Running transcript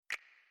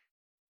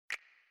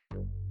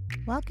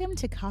Welcome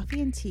to Coffee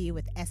and Tea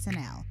with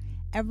SNL.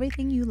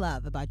 Everything you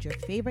love about your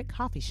favorite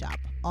coffee shop,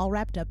 all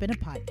wrapped up in a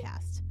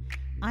podcast.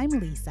 I'm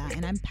Lisa,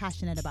 and I'm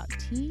passionate about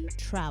tea,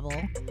 travel,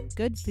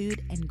 good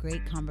food, and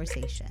great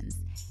conversations.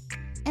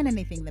 And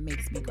anything that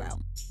makes me grow.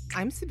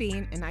 I'm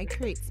Sabine, and I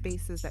create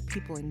spaces that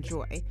people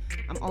enjoy.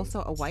 I'm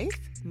also a wife,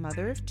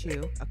 mother of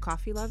two, a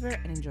coffee lover,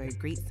 and enjoy a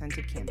great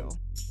scented candle.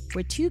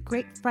 We're two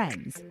great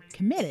friends,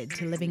 committed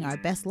to living our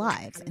best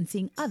lives and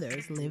seeing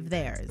others live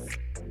theirs.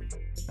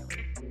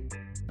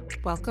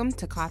 Welcome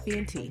to Coffee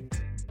and Tea.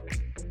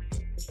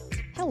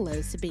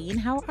 Hello, Sabine.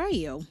 How are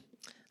you?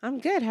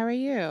 I'm good. How are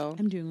you?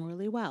 I'm doing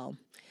really well.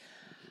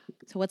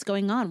 So what's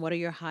going on? What are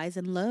your highs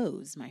and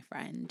lows, my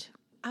friend?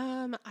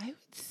 I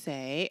would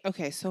say,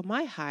 so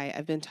my high,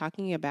 I've been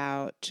talking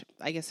about,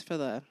 I guess for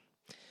the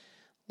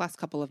last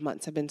couple of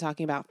months, I've been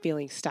talking about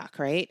feeling stuck,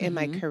 right? In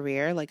my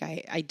career. Like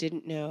I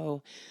didn't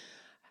know,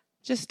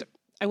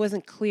 I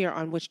wasn't clear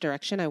on which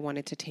direction I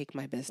wanted to take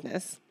my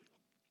business.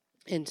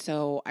 And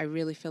so I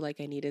really feel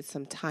like I needed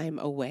some time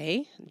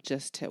away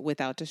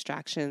without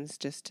distractions,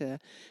 just to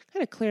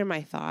kind of clear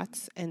my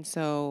thoughts. And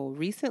so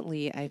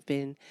recently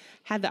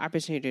had the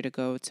opportunity to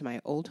go to my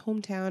old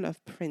hometown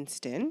of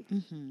Princeton.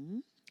 Mm-hmm.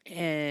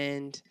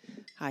 And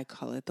I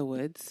call it the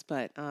woods,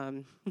 but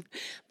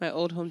my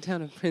old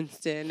hometown of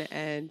Princeton,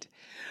 and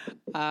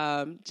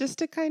just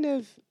to kind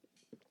of,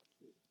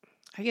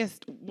 I guess,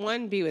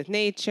 be with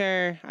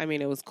nature. I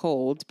mean, it was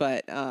cold,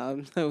 but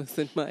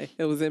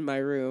it was in my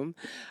room,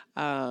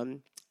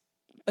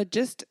 but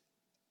just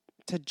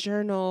to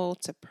journal,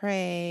 to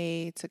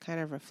pray, to kind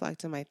of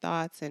reflect on my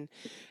thoughts and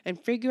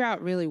figure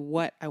out really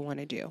what I want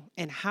to do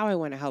and how I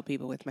want to help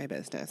people with my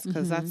business,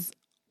 because that's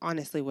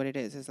honestly what it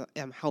is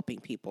I'm helping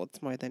people.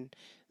 It's more than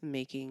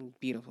making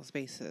beautiful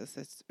spaces.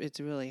 It's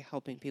really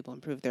helping people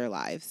improve their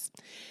lives.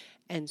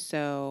 And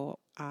so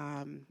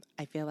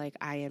I feel like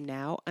I am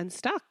now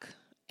unstuck,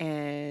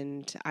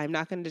 and I'm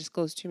not going to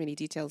disclose too many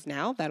details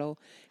now. That'll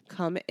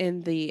come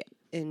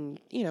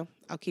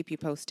I'll keep you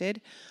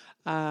posted.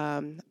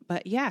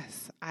 But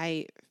yes,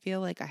 I feel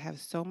like I have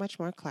so much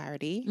more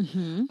clarity.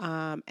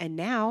 And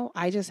now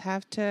I just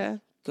have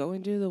to go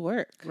and do the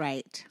work.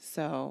 Right.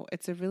 So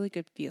it's a really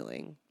good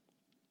feeling.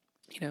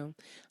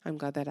 I'm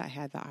glad that I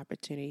had the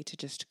opportunity to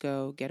just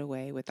go get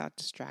away without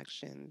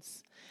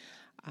distractions,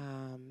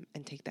 and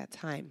take that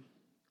time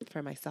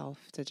for myself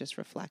to just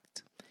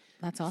reflect.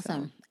 That's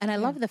awesome. And I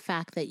love the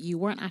fact that you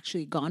weren't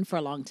actually gone for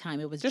a long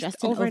time. It was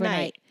just an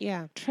overnight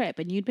trip.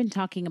 And you'd been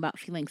talking about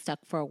feeling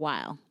stuck for a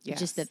while. Yes.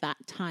 Just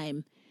that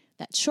time,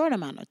 that short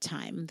amount of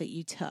time that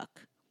you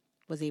took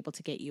was able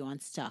to get you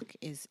unstuck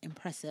is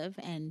impressive.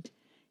 And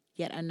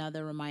yet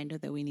another reminder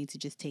that we need to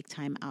just take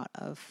time out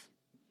of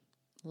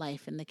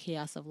life and the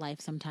chaos of life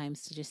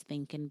sometimes to just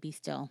think and be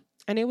still.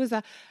 And I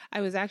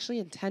was actually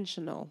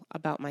intentional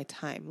about my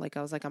time. Like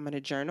I was like, I'm going to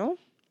journal.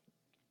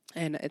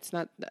 And I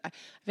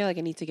feel like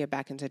I need to get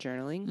back into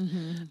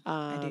journaling.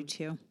 I do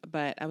too.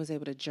 But I was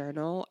able to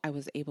journal. I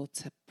was able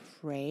to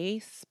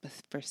pray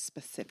for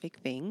specific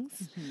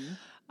things.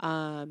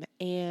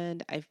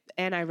 And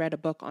I read a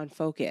book on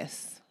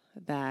focus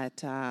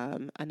that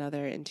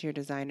another interior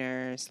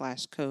designer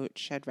 /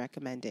 coach had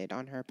recommended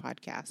on her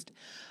podcast.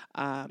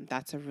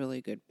 That's a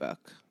really good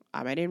book.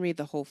 I didn't read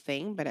the whole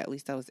thing, but at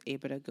least I was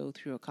able to go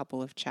through a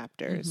couple of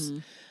chapters.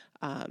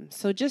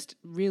 So just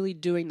really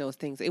doing those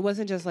things. It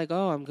wasn't just like,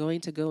 oh, I'm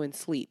going to go and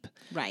sleep.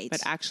 Right.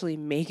 But actually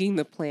making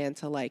the plan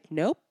to like,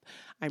 nope,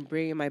 I'm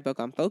bringing my book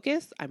on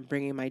focus. I'm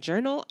bringing my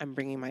journal. I'm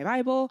bringing my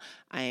Bible.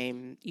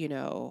 I'm,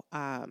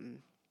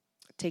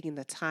 taking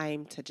the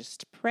time to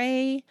just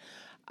pray,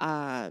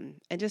 and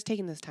just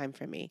taking this time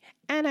for me.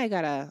 And I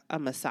got a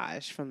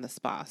massage from the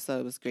spa, so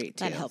it was great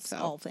too. That helps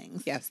all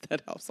things. Yes,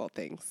 that helps all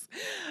things.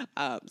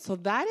 So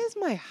that is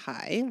my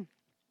high.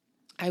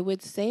 I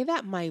would say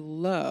that my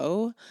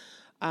low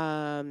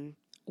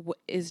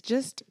is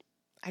just,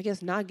 I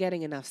guess, not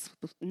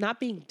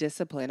being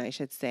disciplined, I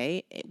should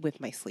say,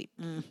 with my sleep.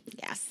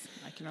 Yes,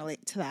 I can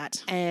relate to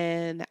that.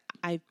 And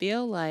I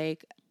feel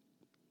like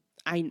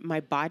my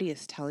body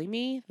is telling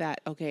me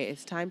that, okay,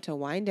 it's time to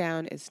wind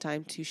down. It's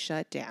time to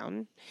shut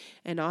down.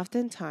 And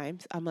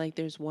oftentimes I'm like,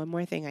 there's one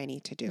more thing I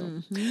need to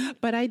do,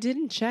 but I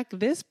didn't check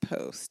this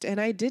post and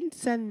I didn't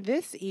send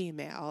this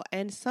email,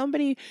 and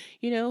somebody,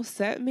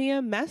 sent me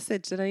a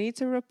message that I need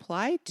to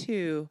reply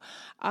to.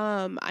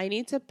 I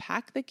need to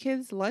pack the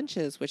kids'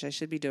 lunches, which I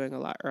should be doing a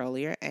lot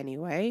earlier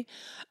anyway.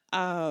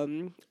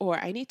 Or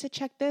I need to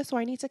check this, or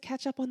I need to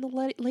catch up on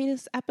the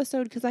latest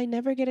episode because I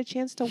never get a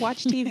chance to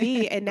watch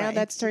TV. And now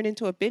that's turned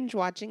into a binge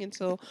watching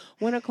until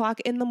 1:00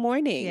 in the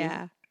morning.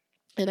 Yeah.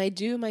 And I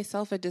do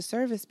myself a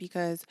disservice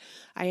because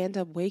I end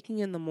up waking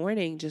in the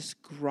morning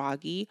just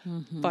groggy,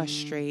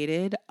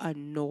 frustrated,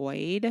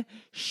 annoyed,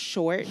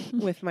 short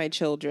with my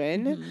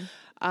children,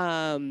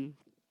 and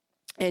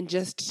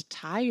just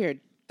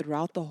tired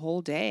throughout the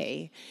whole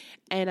day.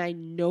 And I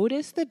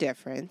notice the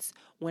difference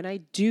when I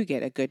do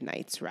get a good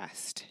night's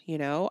rest.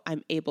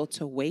 I'm able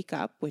to wake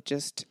up with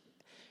just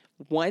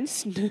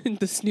once,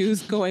 the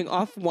snooze going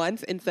off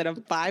once instead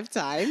of 5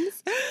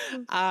 times.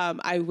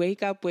 I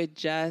wake up with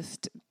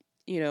just,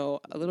 a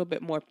little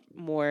bit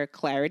more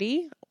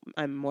clarity.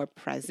 I'm more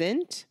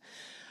present.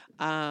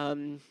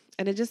 And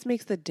it just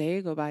makes the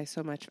day go by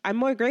so much. I'm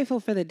more grateful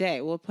for the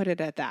day. We'll put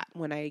it at that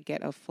when I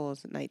get a full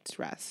night's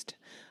rest.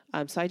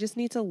 So I just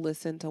need to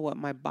listen to what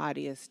my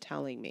body is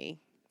telling me.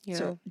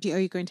 So are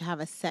you going to have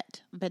a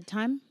set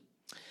bedtime?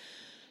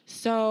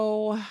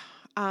 So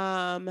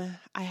I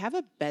have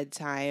a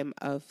bedtime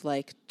of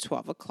like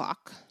 12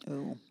 o'clock.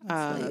 Oh,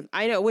 that's late.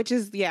 I know, which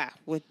is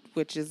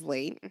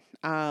late.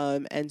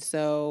 And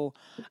so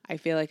I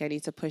feel like I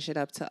need to push it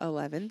up to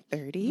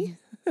 11:30.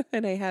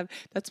 And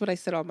that's what I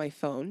set on my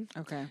phone.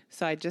 Okay.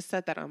 So I just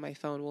set that on my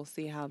phone. We'll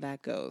see how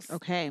that goes.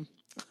 Okay.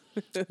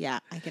 Yeah,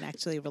 I can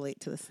actually relate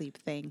to the sleep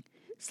thing.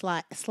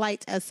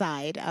 Slight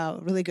aside, a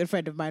really good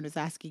friend of mine was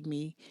asking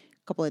me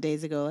a couple of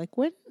days ago, like,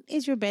 when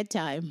is your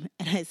bedtime?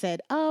 And I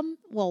said,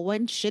 well,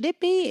 when should it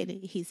be? And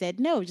he said,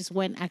 no, just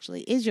when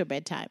actually is your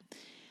bedtime?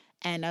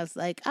 And I was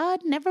like,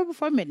 never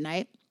before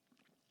midnight.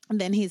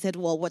 And then he said,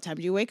 well, what time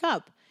do you wake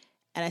up?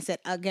 And I said,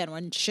 again,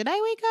 when should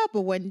I wake up,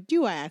 or when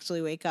do I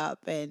actually wake up?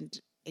 And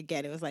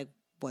again, it was like,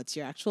 what's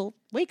your actual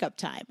wake up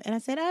time? And I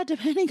said,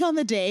 depending on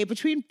the day,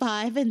 between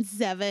 5 and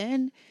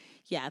 7.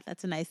 Yeah,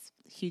 that's a nice,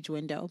 huge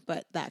window.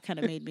 But that kind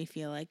of made me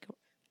feel like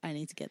I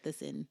need to get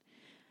this in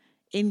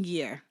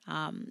gear.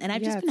 And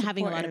I've just been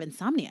having a lot of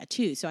insomnia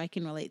too. So I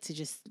can relate to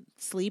just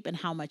sleep and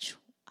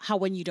how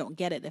when you don't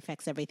get it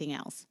affects everything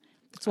else.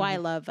 That's why I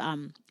love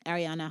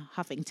Arianna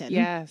Huffington.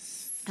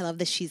 Yes. I love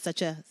that she's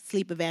such a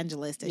sleep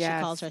evangelist, as she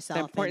calls herself.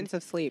 The importance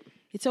of sleep.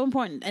 It's so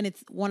important. And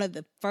it's one of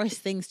the first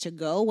things to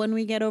go when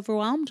we get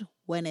overwhelmed,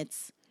 when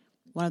it's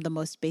one of the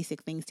most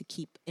basic things to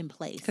keep in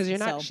place. Because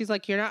she's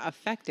like, you're not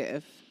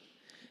effective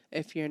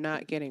if you're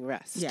not getting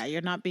rest. Yeah,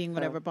 you're not being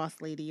whatever boss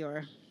lady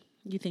or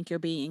you think you're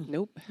being.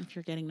 Nope. If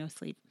you're getting no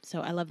sleep. So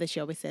I love that she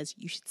always says,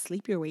 you should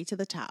sleep your way to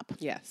the top.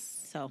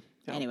 Yes. So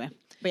anyway,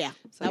 but yeah,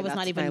 So that was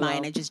not even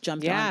mine. low. I just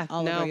jumped on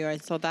all over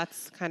yours. So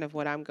that's kind of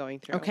what I'm going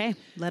through. Okay.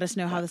 Let us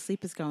know how the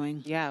sleep is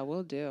going. Yeah,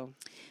 we'll do.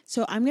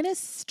 So I'm going to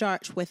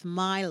start with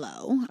my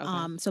low.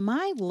 Okay. So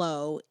my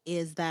low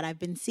is that I've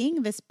been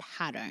seeing this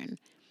pattern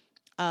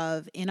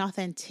of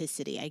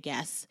inauthenticity, I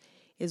guess,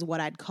 is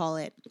what I'd call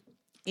it,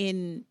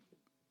 in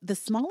the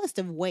smallest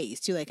of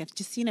ways too. Like I've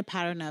just seen a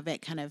pattern of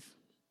it kind of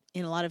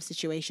in a lot of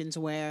situations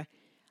where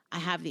I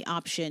have the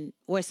option,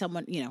 or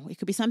someone, it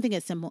could be something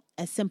as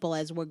simple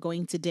as we're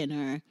going to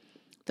dinner.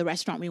 The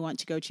restaurant we want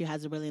to go to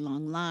has a really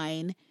long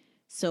line.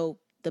 So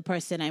the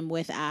person I'm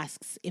with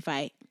asks if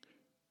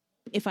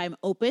I'm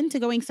open to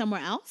going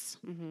somewhere else.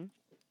 Mm-hmm.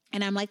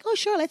 And I'm like, oh,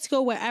 sure, let's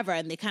go wherever.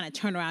 And they kind of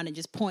turn around and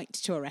just point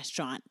to a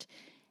restaurant.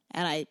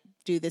 And I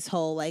do this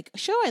whole like,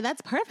 sure,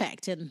 that's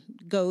perfect, and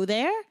go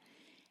there.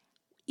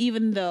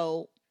 Even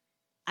though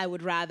I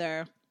would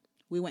rather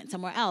we went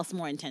somewhere else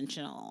more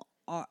intentional,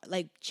 or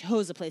like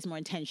chose a place more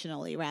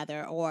intentionally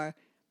rather, or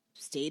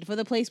stayed for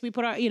the place we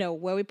put our,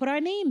 where we put our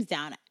names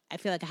down. I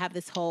feel like I have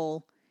this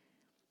whole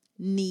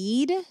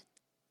need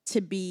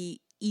to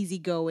be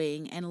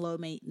easygoing and low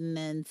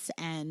maintenance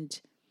and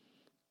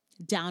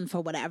down for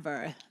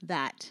whatever,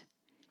 that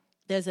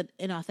there's an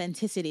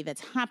inauthenticity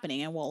that's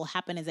happening. And what will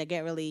happen is I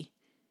get really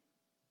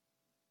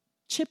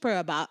chipper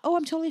about, oh,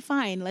 I'm totally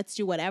fine, let's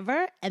do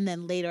whatever. And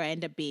then later I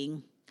end up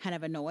being kind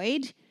of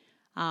annoyed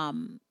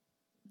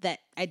that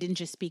I didn't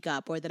just speak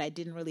up, or that I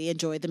didn't really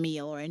enjoy the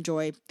meal or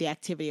enjoy the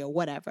activity or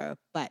whatever.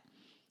 But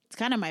it's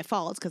kind of my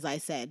fault because I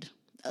said,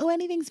 oh,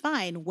 anything's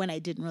fine, when I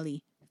didn't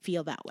really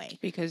feel that way.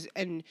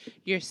 And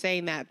you're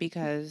saying that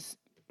because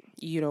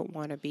you don't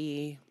want to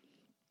be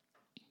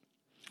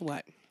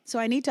what? So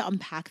I need to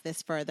unpack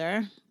this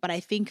further, but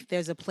I think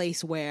there's a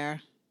place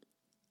where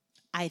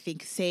I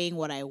think saying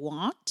what I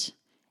want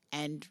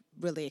and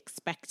really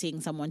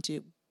expecting someone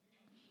to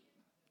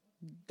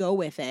go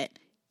with it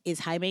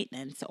is high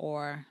maintenance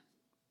or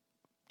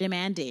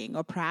demanding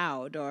or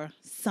proud or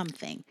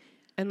something.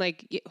 And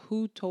like,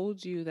 who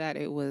told you that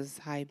it was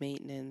high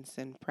maintenance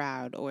and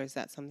proud, or is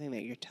that something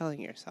that you're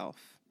telling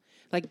yourself?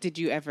 Like,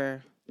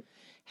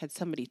 had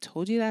somebody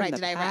told you that? Right.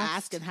 Did I ever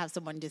ask and have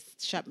someone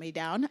just shut me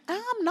down?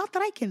 Not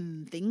that I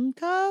can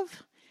think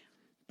of,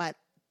 but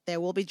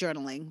there will be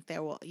journaling.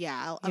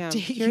 I'll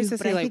update you.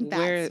 But I think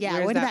where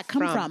did that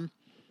come from?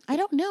 I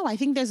don't know. I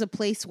think there's a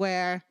place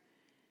where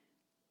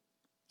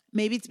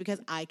maybe it's because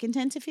I can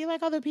tend to feel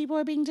like other people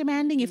are being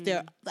demanding.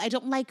 I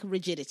don't like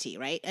rigidity,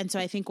 right? And so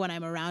I think when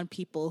I'm around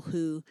people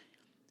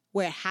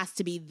where it has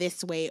to be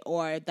this way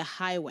or the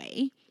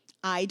highway,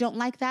 I don't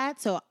like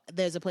that. So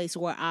there's a place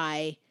where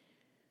I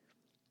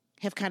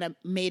have kind of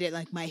made it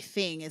like my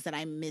thing is that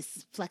I'm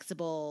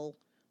flexible.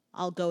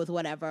 I'll go with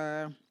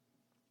whatever.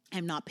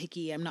 I'm not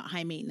picky. I'm not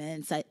high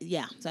maintenance. So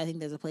I think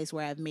there's a place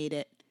where I've made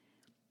it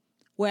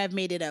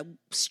a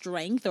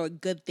strength or a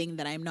good thing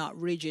that I'm not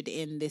rigid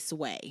in this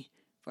way,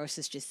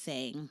 versus just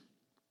saying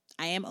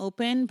I am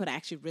open, but I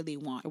actually really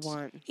want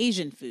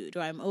Asian food, or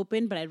I'm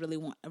open, but I really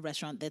want a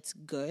restaurant that's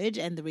good.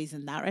 And the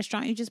reason that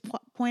restaurant you just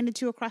pointed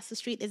to across the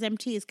street is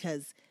empty is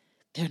because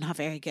they're not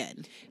very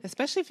good.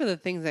 Especially for the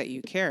things that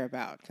you care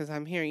about, because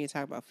I'm hearing you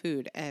talk about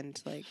food,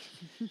 and like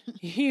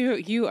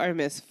you are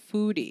Miss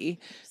Foodie.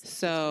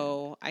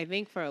 So I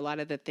think for a lot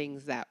of the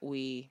things that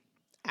we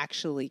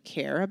actually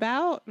care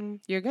about,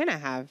 you're gonna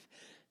have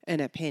an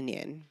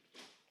opinion,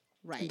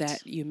 Right.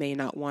 that you may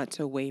not want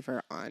to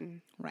waver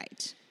on.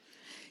 Right.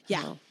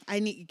 Yeah. Oh. I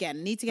need to get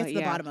to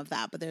the yeah. bottom of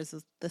that. But there's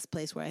this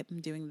place where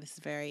I'm doing this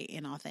very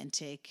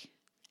inauthentic,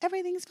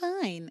 everything's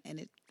fine. And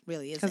it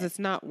really isn't. Because it's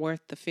not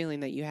worth the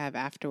feeling that you have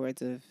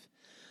afterwards of,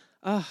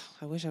 oh,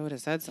 I wish I would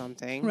have said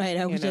something. Right.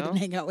 I wish I know? didn't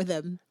hang out with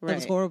them. Right. That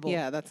was horrible.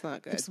 Yeah, that's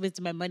not good. Just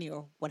wasted my money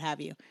or what have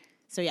you.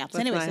 So yeah. Let's So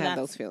anyway, not so have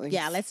that's those feelings.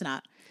 Yeah, let's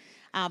not.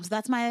 So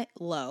that's my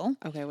low.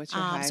 Okay, what's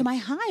your high? So my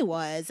high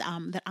was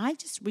that I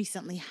just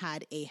recently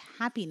had a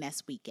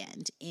happiness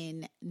weekend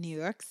in New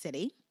York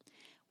City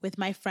with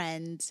my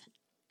friends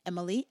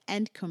Emily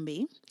and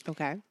Kumbi.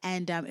 Okay.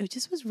 And it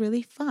just was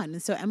really fun.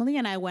 So Emily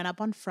and I went up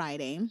on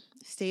Friday,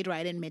 stayed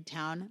right in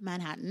Midtown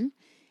Manhattan.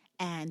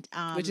 And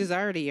which is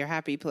already your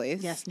happy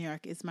place. yes, New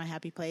York is my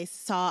happy place.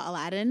 Saw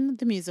Aladdin,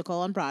 the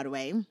musical on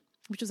Broadway,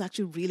 which was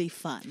actually really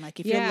fun.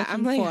 Like if you're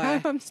looking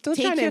I'm still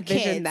take trying to your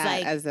envision kids, that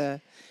like, as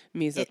a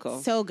musical.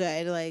 It's so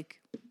good. Like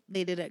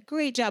they did a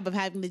great job of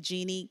having the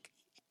genie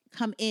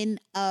come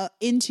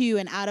into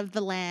and out of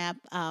the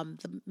lamp.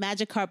 The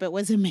magic carpet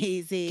was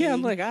amazing. Yeah,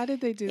 I'm like, how did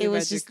they do the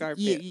magic carpet?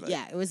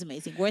 Yeah, it was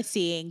amazing. Worth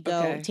seeing. Go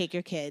Okay. take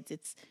your kids.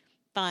 It's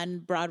fun,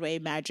 Broadway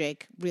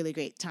magic, really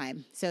great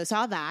time. So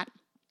saw that.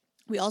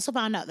 We also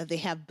found out that they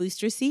have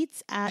booster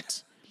seats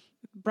at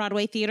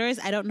Broadway theaters.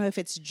 I don't know if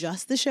it's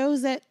just the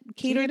shows that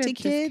cater to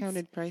kids.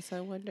 Discounted price,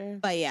 I wonder.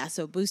 But yeah,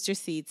 so booster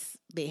seats,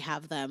 they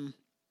have them.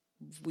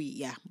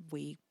 We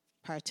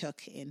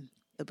partook in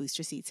the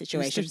booster seat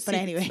situation. Booster But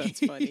seats, anyway, that's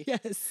funny.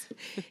 yes,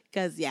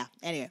 because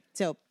anyway,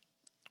 so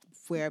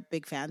we're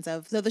big fans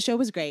of. So the show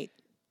was great.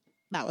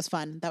 That was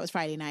fun. That was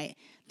Friday night.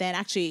 Then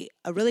actually,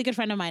 a really good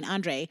friend of mine,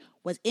 Andre,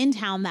 was in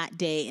town that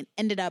day and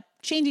ended up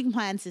changing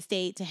plans to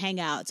stay to hang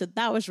out. So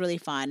that was really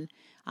fun.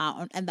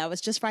 And that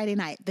was just Friday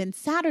night. Then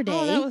Saturday,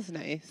 Oh, that was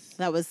nice.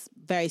 that was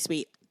very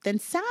sweet. Then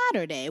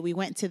Saturday, we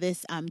went to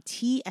this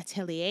tea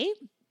atelier,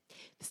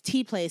 this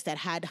tea place that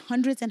had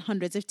hundreds and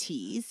hundreds of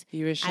teas.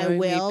 You were I showing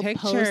will me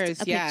post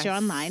pictures. a picture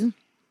online.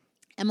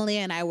 Emily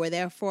and I were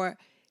there for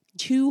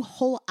 2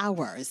 whole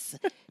hours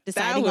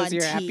deciding was on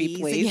your teas. happy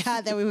place.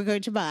 Yeah, that we were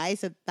going to buy.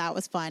 So that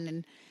was fun,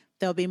 and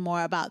there'll be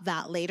more about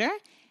that later.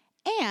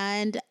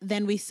 And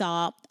then we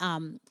saw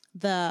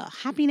the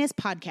Happiness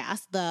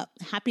podcast, the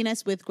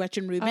Happiness with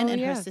Gretchen Rubin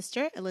and her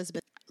sister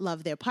Elizabeth.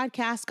 Loved their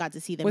podcast. Got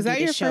to see them. Was do that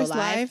the your show first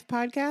live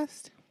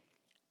podcast?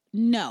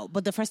 No,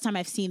 but the first time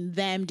I've seen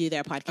them do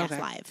their podcast Okay.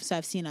 live. So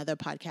I've seen other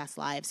podcasts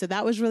live. So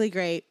that was really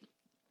great.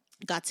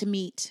 Got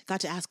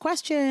to ask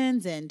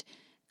questions and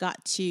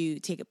got to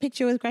take a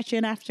picture with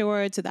Gretchen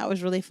afterwards. So that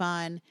was really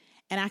fun.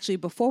 And actually,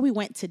 before we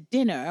went to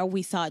dinner,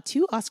 we saw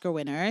 2 Oscar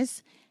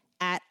winners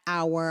at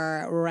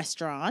our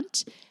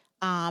restaurant.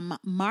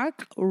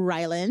 Mark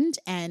Ryland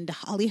and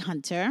Holly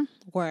Hunter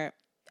were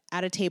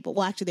at a table.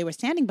 Well, actually, they were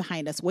standing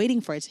behind us waiting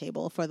for a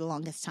table for the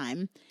longest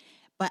time.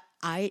 But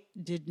I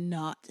did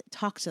not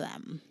talk to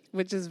them.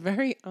 Which is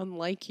very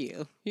unlike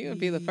you. You would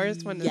be the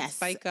first one to Yes.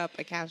 spike up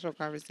a casual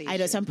conversation. I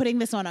know. So I'm putting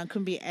this one on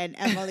Kumbi and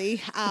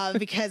Emily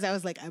because I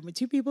was like, I'm with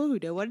 2 people who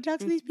don't want to talk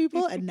to these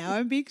people, and now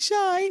I'm being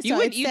shy. You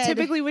So I you said-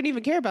 typically wouldn't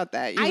even care about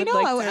that. You I would, know,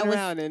 like, I turn was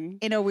around and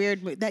in a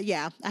weird mood.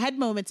 I had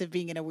moments of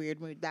being in a weird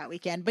mood that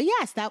weekend. But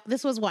yes,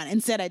 this was one.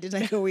 Instead, I did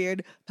like a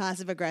weird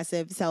passive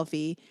aggressive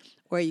selfie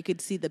where you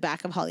could see the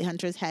back of Holly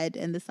Hunter's head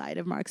and the side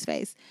of Mark's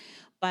face.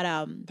 But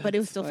it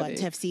was still fun funny.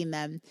 to have seen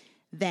them.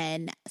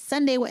 Then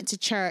Sunday went to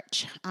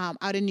church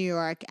out in New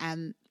York,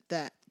 and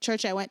the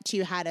church I went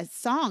to had a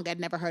song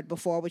I'd never heard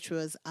before, which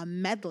was a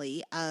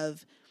medley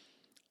of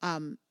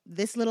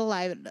This Little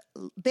Light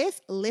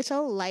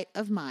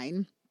of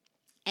Mine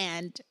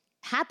and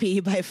Happy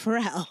by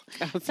Pharrell.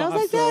 That's So I was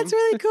like, awesome. that's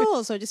really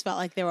cool. So I just felt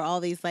like there were all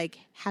these like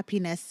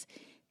happiness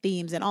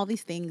themes and all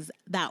these things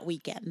that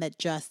weekend that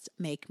just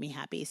make me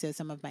happy. So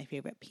some of my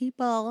favorite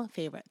people,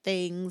 favorite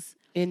things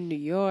in New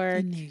York.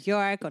 in New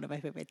York, one of my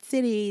favorite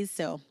cities.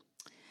 So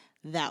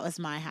that was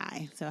my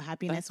high. So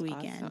happiness That's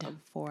weekend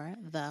awesome. for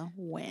the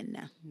win.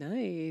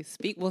 Nice.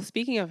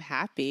 Speaking of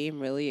happy, I'm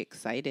really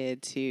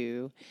excited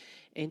to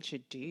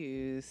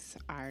introduce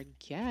our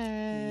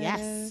guest.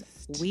 Yes,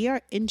 we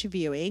are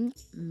interviewing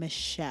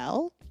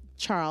Michelle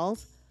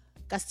Charles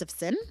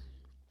Gustafson,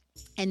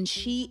 and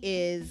she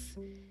is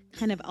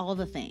kind of all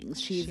the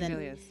things. She's She an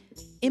really is.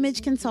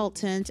 image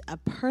consultant, a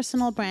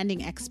personal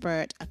branding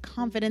expert, a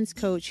confidence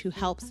coach who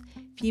helps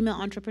female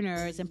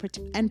entrepreneurs and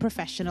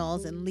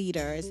professionals and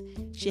leaders.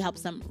 She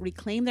helps them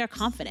reclaim their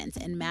confidence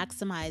and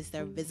maximize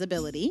their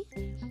visibility,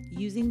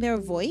 using their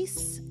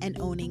voice and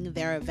owning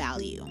their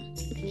value.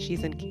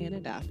 She's in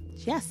Canada.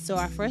 Yes, so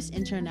our first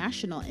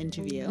international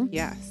interview.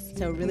 Yes.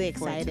 So really Looking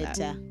forward to excited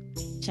that.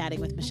 to chatting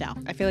with Michelle.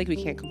 I feel like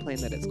we can't complain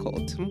that it's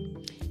cold.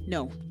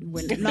 No,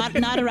 we're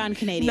not around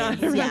Canadians.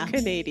 Not around yeah.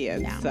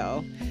 Canadians. No.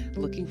 So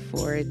looking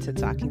forward to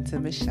talking to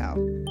Michelle.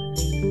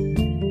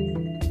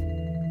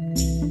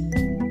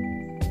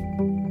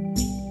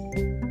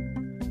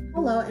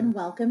 and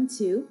welcome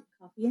to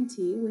Coffee and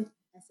Tea with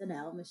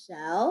SNL.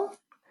 Michelle,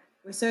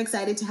 we're so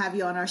excited to have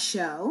you on our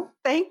show.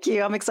 Thank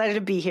you. I'm excited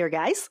to be here,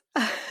 guys.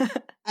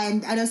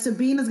 And I know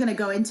Sabrina's going to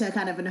go into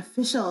kind of an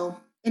official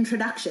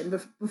introduction.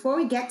 But before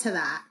we get to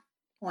that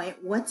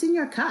point, what's in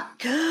your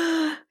cup?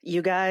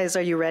 You guys,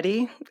 are you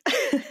ready?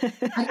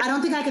 I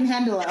don't think I can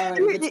handle it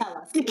already, but tell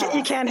us.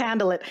 You can't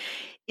handle it.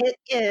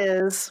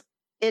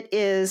 It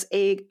is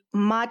a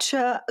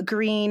matcha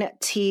green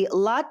tea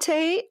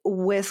latte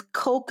with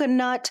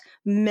coconut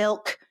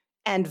milk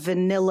and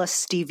vanilla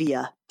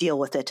stevia. Deal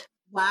with it.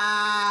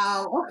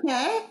 Wow.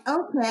 Okay.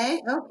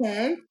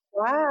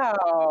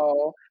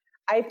 Wow.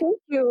 I think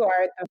you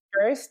are the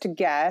first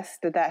guest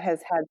that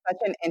has had such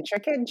an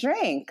intricate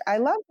drink. I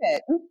love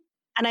it.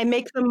 And I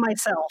make them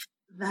myself.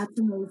 That's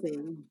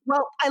amazing.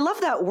 Well, I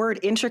love that word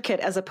intricate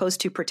as opposed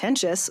to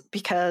pretentious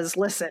because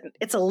listen,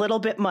 it's a little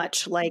bit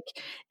much. Like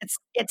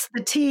it's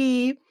the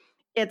tea,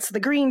 it's the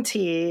green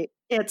tea,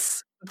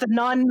 it's the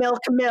non-milk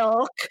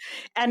milk,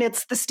 and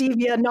it's the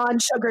stevia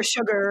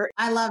non-sugar.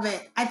 I love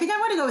it. I think I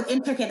want to go with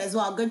intricate as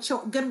well. Good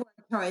word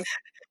choice.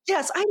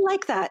 Yes, I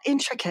like that.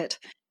 Intricate.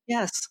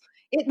 Yes.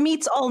 It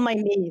meets all my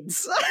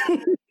needs. There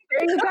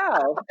you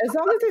go. As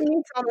long as it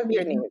meets all of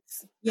your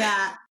needs.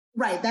 Yeah.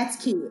 Right, that's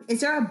key.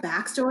 Is there a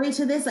backstory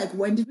to this? Like,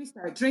 when did we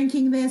start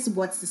drinking this?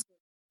 What's the story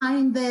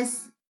behind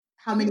this?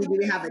 How many do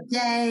we have a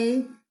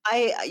day?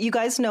 You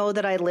guys know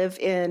that I live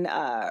in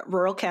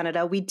rural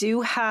Canada. We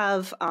do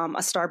have a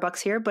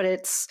Starbucks here, but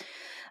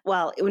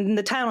in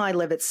the town I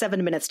live, it's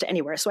 7 minutes to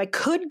anywhere. So I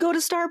could go to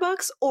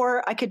Starbucks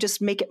or I could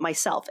just make it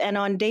myself. And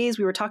on days,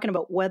 we were talking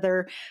about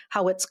weather,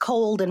 how it's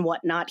cold and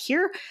whatnot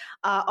here.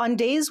 On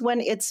days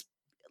when it's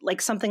like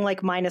something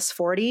like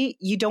 -40,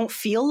 you don't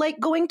feel like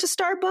going to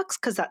Starbucks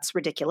because that's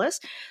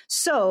ridiculous.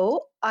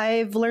 So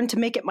I've learned to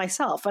make it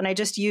myself, and I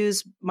just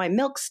use my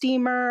milk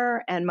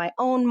steamer and my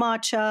own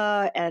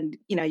matcha, and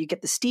you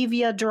get the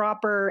stevia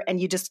dropper, and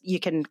you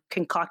can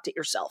concoct it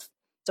yourself.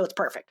 So it's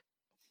perfect.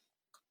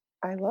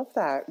 I love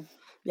that.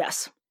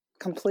 Yes,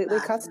 completely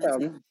custom.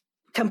 Amazing.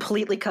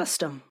 Completely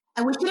custom.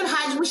 And we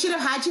should have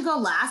had you go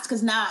last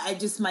because now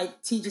my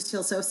tea just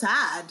feels so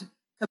sad.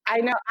 I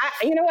know.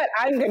 You know what?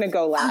 I'm going to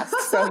go last.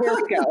 So here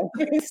we go.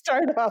 We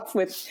start off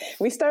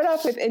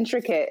with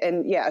intricate,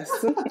 and yes,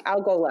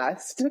 I'll go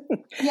last.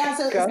 Yeah.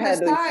 So go ahead,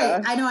 sorry.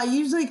 Lisa. I know.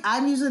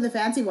 I'm usually the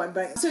fancy one,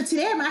 but so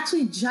today I'm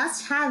actually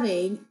just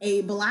having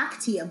a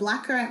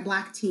blackcurrant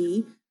black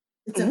tea.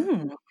 It's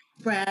a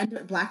brand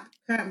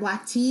blackcurrant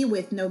black tea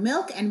with no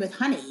milk and with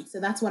honey. So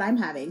that's what I'm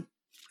having.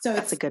 So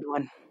that's a good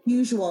one.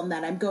 Usual in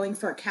that I'm going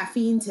for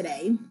caffeine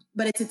today,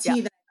 but it's a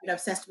tea that I've been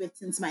obsessed with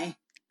since my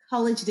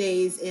college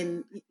days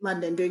in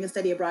London, doing a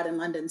study abroad in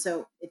London.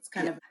 So it's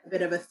kind of a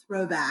bit of a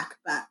throwback,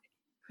 but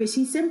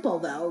pretty simple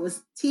though. It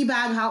was tea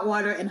bag, hot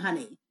water, and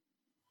honey.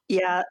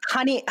 Yeah,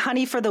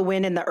 honey for the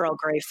win in the Earl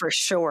Grey for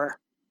sure.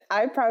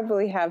 I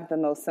probably have the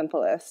most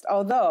simplest,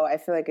 although I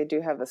feel like I do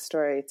have a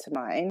story to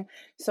mine.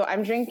 So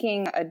I'm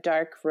drinking a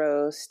dark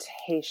roast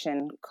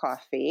Haitian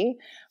coffee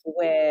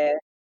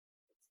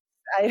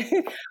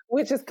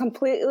which is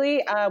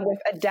completely with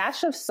a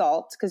dash of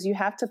salt, because you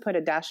have to put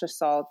a dash of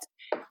salt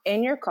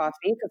in your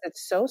coffee because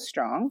it's so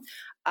strong,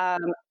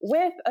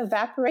 with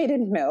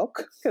evaporated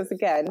milk, because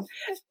again,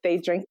 they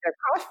drink their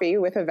coffee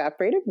with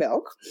evaporated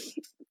milk,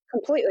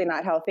 completely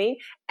not healthy.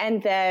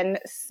 And then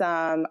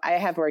I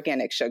have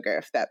organic sugar,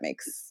 if that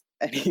makes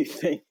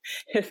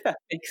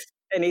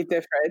any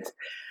difference.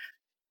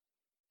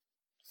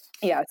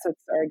 Yes,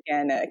 it's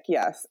organic.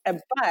 Yes.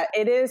 But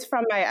it is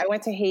I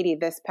went to Haiti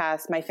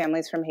my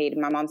family's from Haiti.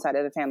 My mom's side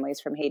of the family is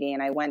from Haiti.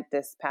 And I went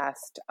this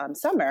past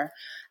summer.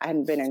 I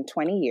hadn't been in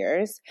 20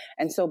 years.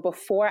 And so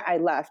before I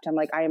left, I'm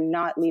like, I am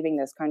not leaving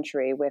this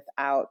country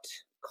without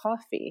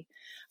coffee.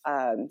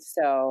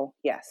 So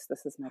yes,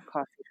 this is my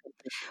coffee.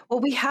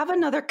 Well, we have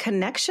another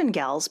connection,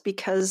 gals,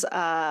 because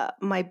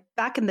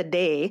back in the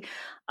day,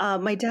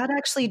 my dad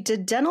actually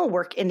did dental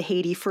work in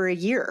Haiti for a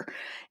year.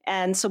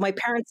 And so my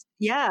parents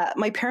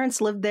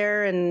lived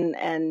there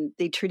and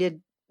they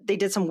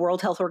did some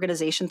World Health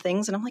Organization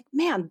things. And I'm like,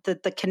 man,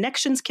 the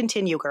connections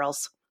continue,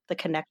 girls. The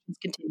connections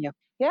continue.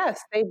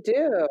 Yes, they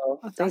do.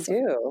 That's awesome.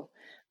 Do.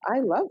 I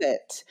love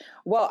it.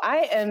 Well,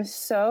 I am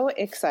so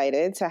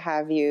excited to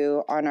have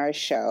you on our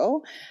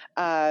show.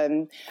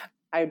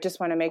 I just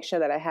want to make sure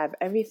that I have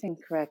everything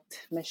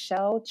correct.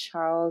 Michelle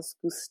Charles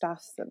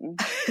Gustafson.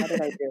 How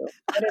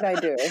did I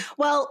do?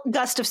 Well,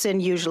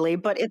 Gustafson usually,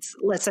 but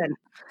listen,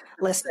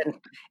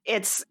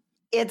 it's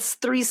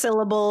 3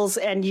 syllables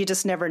and you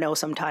just never know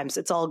sometimes.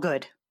 It's all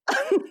good.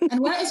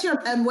 And where is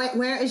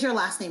your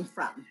last name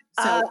from?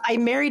 I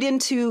married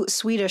into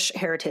Swedish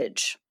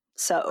heritage.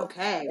 So,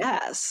 okay.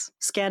 Yes,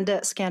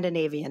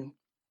 Scandinavian.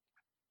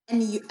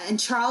 And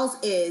Charles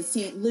is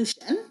St.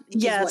 Lucian.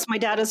 Yes, my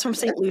dad is from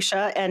St.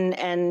 Lucia,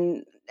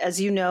 and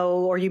as you know,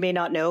 or you may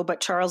not know,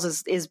 but Charles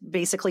is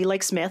basically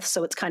like Smith,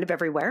 so it's kind of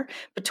everywhere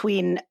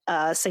between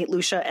St.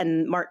 Lucia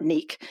and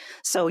Martinique.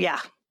 So yeah,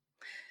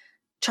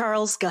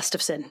 Charles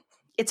Gustafson.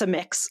 It's a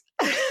mix.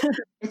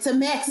 It's a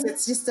mix.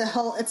 It's just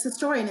it's a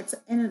story, and it's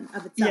in and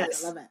of itself.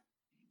 Yes. I love it.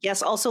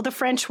 Yes, also the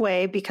French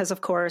way, because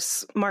of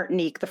course,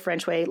 Martinique, the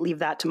French way, leave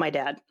that to my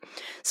dad.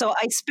 So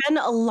I spend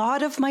a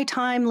lot of my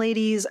time,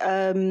 ladies,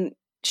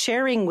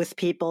 sharing with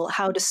people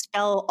how to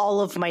spell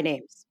all of my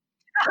names.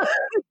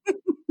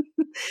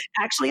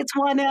 Actually, it's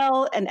one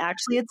L, and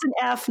actually, it's an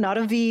F, not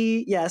a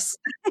V. Yes,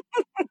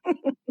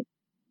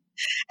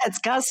 it's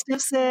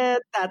Gustafson.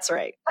 That's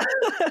right.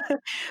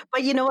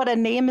 But you know what? A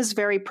name is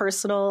very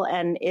personal,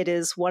 and it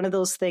is one of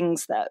those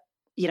things that,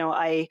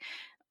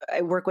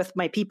 I work with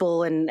my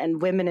people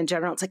and women in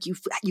general. It's like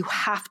you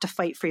have to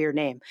fight for your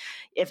name.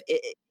 If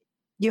it,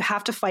 you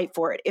have to fight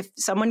for it. If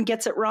someone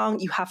gets it wrong,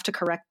 you have to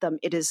correct them.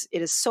 It is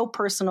so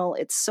personal.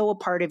 It's so a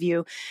part of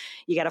you.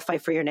 You got to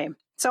fight for your name.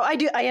 So I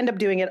end up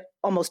doing it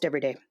almost every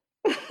day.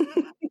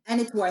 And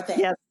it's worth it.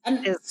 Yes,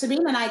 and it is.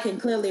 Sabine and I can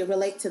clearly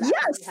relate to that.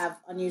 Yes. We have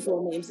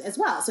unusual names as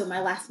well. So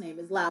my last name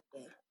is Laoye.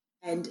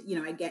 And,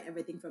 I get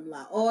everything from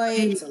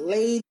Laoye to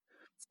Late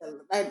to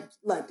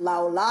like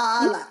Lao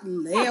La, like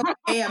Leo.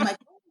 I'm like,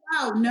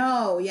 oh, wow,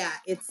 no. Yeah,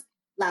 it's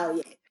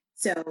Laoye.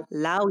 So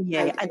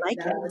Laoye. I like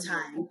that it all the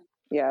time.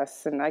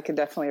 Yes, and I could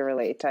definitely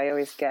relate. I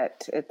always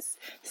get it's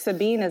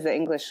Sabine is the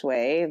English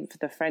way.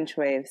 The French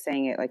way of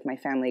saying it, like my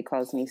family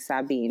calls me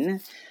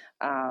Sabine.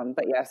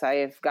 But yes, I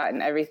have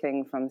gotten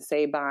everything from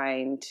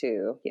Sabine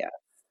to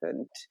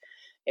and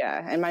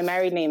and my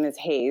married name is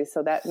Hayes,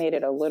 so that made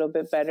it a little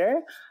bit better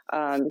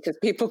because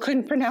people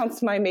couldn't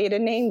pronounce my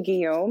maiden name,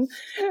 Guillaume,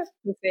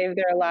 to save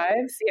their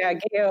lives. Yeah,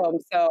 Guillaume.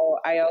 So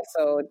I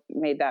also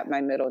made that my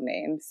middle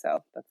name. So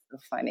that's so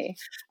funny.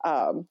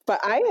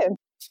 But I am.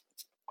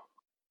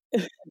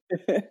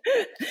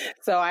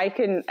 So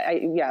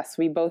yes,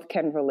 we both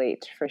can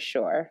relate for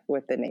sure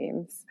with the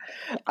names.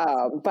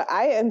 But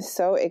I am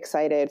so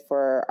excited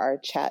for our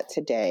chat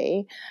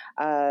today.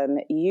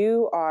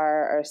 You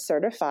are a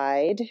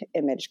certified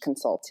image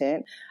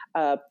consultant,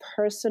 a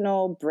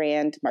personal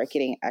brand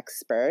marketing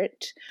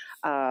expert,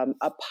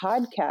 a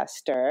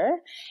podcaster,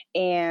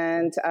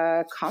 and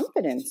a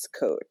confidence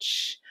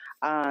coach.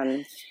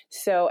 And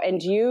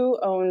you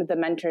own the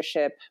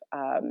mentorship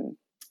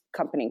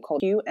company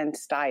called Hue and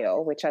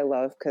Style, which I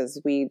love because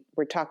we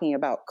were talking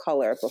about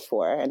color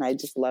before, and I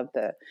just love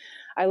the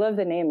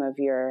name of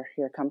your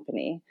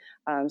company.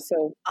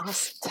 So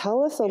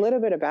tell us a little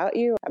bit about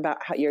you, about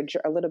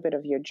a little bit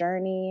of your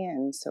journey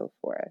and so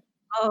forth.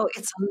 Oh,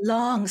 it's a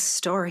long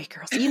story,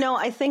 girls.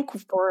 I think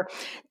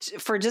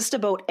for just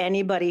about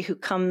anybody who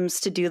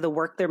comes to do the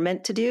work they're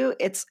meant to do,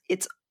 it's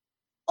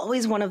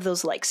always one of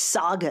those like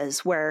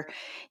sagas where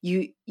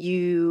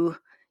you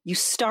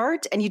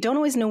start and you don't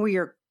always know where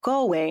you're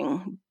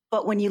going,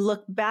 but when you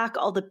look back,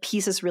 all the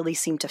pieces really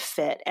seem to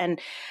fit. And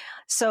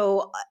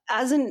so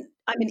I'm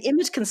an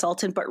image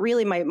consultant, but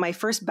really my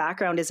first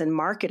background is in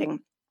marketing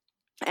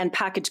and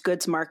packaged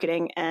goods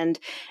marketing. And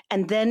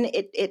then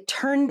it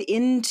turned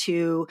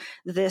into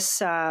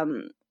this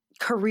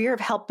career of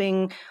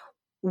helping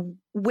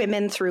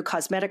women through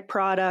cosmetic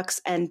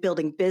products and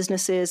building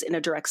businesses in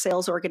a direct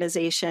sales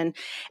organization.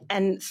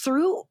 And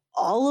through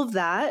all of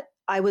that,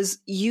 I was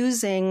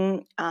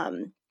using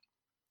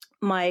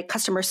my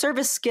customer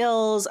service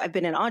skills. I've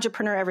been an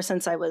entrepreneur ever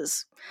since I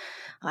was,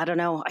 I don't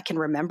know, I can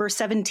remember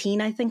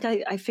 17, I think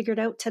I figured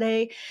out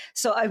today.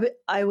 So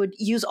I would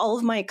use all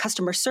of my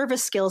customer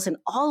service skills in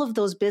all of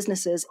those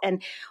businesses.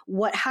 And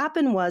what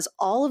happened was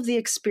all of the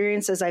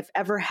experiences I've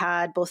ever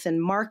had, both in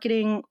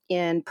marketing,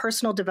 in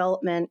personal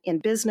development, in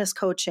business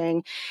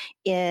coaching,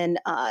 in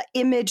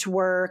image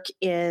work,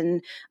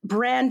 in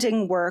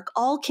branding work,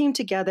 all came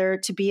together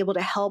to be able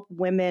to help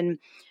women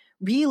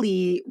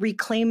really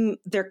reclaim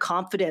their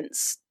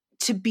confidence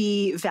to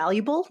be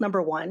valuable,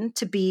 number one,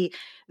 to be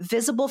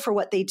visible for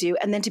what they do,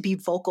 and then to be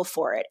vocal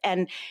for it.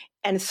 And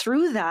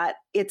through that,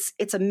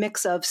 it's a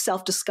mix of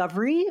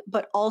self-discovery,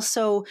 but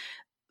also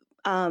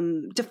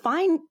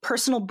define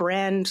personal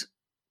brand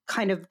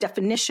kind of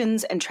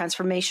definitions and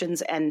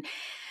transformations. And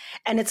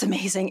it's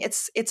amazing.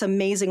 It's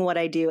amazing what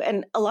I do.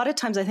 And a lot of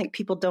times I think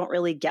people don't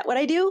really get what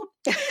I do,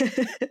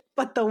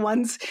 but the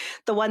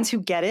ones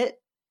who get it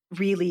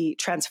really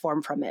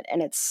transform from it.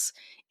 And it's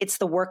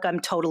the work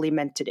I'm totally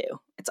meant to do.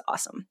 It's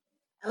awesome.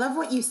 I love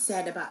what you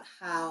said about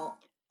how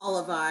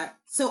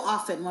so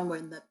often when we're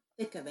in the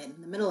thick of it, in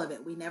the middle of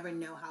it, we never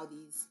know how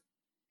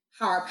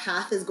our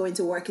path is going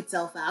to work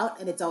itself out.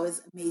 And it's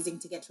always amazing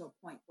to get to a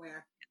point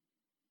where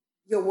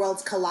your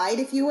worlds collide,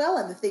 if you will,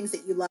 and the things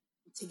that you love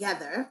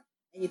together.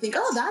 And you think,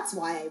 oh, that's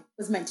why I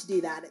was meant to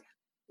do that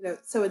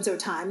at, so-and-so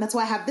time. That's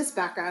why I have this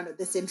background or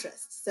this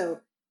interest.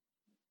 So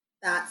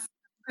that's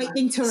a great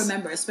thing to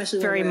remember, especially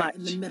when we're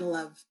in the middle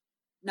of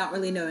not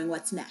really knowing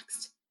what's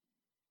next.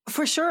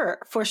 For sure.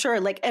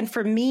 Like, and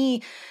for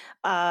me,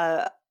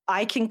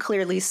 I can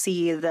clearly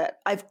see that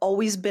I've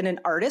always been an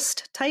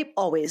artist type,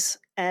 always.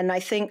 And I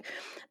think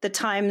the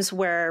times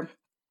where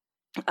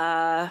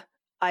I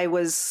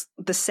was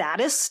the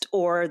saddest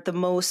or the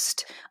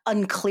most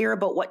unclear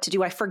about what to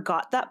do, I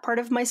forgot that part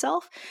of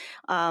myself.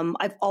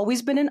 I've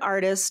always been an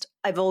artist.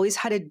 I've always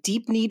had a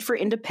deep need for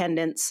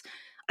independence.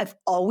 I've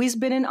always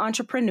been an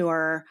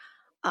entrepreneur.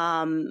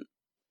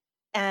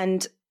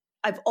 And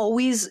I've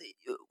always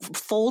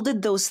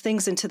folded those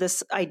things into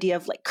this idea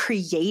of like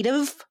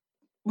creative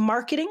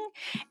marketing.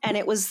 And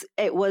it was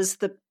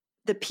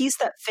the piece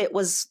that fit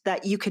was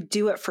that you could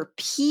do it for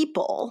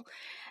people,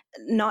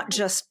 not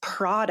just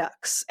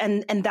products.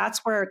 And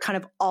that's where kind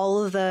of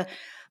all of the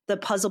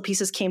puzzle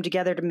pieces came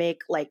together to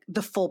make like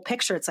the full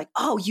picture. It's like,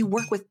 oh, you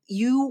work with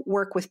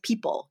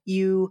people,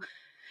 and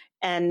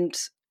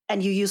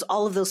you use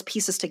all of those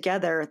pieces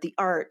together, the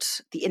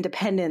art, the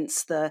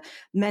independence, the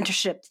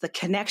mentorship, the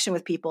connection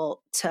with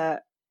people to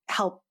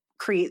help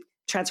create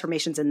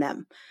transformations in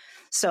them.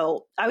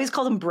 So I always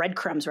call them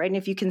breadcrumbs, right? And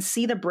if you can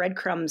see the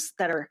breadcrumbs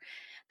that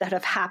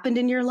have happened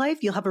in your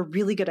life, you'll have a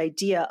really good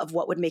idea of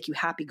what would make you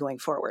happy going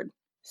forward.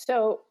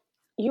 So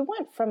you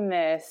went from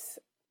this,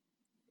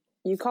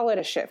 you call it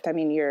a shift. I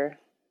mean, your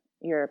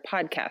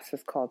podcast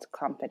is called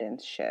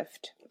Confidence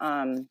Shift.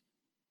 I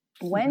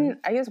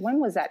guess when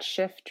was that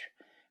shift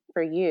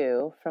for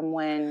you from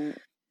when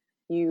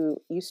you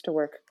used to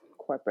work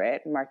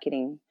corporate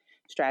marketing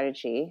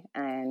strategy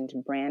and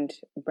brand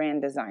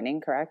designing,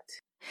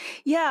 correct?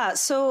 Yeah.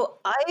 So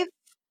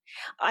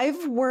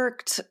I've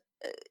worked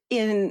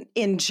in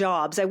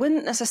jobs. I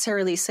wouldn't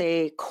necessarily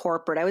say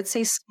corporate. I would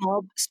say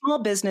small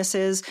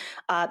businesses,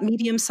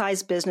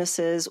 medium-sized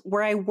businesses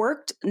where I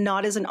worked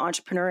not as an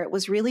entrepreneur. It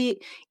was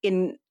really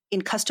in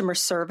customer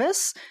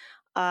service,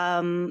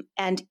 and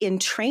in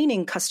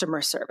training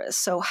customer service.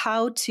 So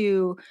how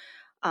to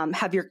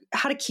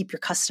keep your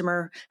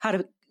customer, how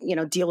to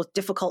deal with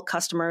difficult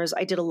customers.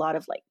 I did a lot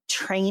of like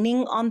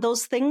training on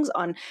those things,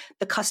 on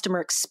the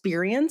customer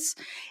experience,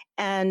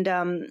 and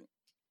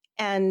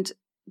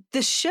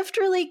the shift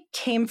really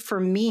came for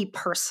me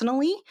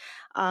personally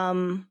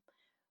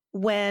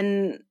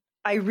when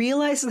I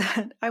realized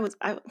that I'm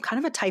kind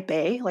of a type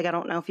A. Like, I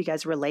don't know if you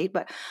guys relate,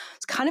 but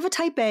it's kind of a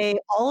type A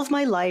all of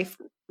my life,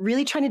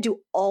 really trying to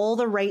do all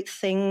the right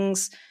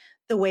things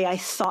the way I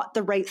thought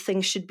the right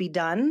things should be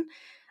done.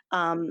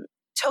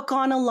 Took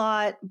on a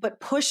lot, but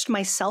pushed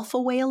myself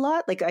away a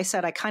lot. Like I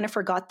said, I kind of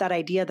forgot that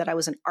idea that I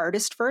was an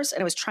artist first,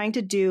 and I was trying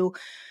to do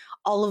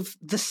all of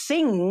the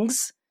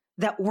things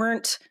that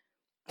weren't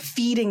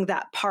feeding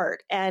that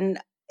part. And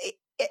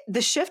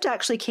the shift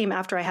actually came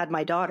after I had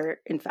my daughter,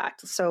 in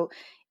fact. So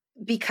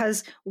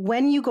because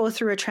when you go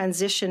through a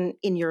transition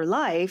in your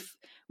life,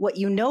 what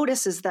you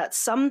notice is that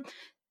some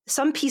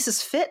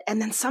pieces fit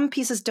and then some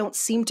pieces don't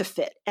seem to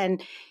fit.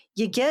 And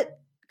you get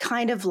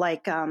kind of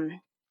like,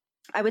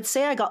 I would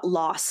say I got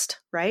lost,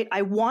 right?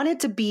 I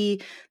wanted to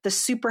be the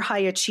super high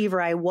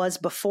achiever I was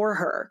before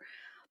her,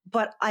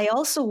 but I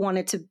also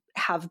wanted to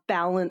have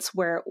balance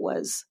where it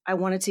was, I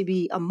wanted to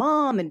be a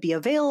mom and be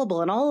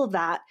available and all of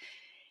that.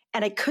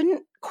 And I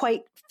couldn't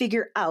quite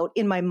figure out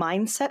in my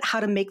mindset how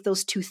to make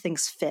those two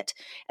things fit.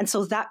 And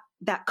so that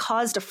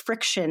caused a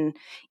friction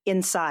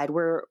inside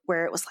where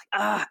it was like,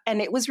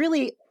 and it was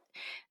really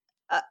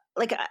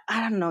like, I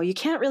don't know, you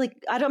can't really,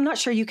 I'm not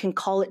sure you can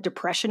call it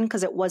depression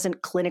because it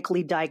wasn't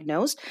clinically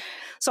diagnosed.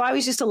 So I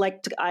always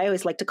like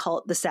to call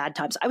it the sad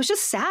times. I was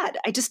just sad.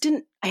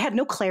 I had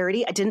no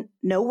clarity. I didn't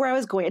know where I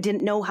was going. I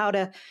didn't know how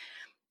to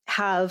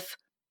have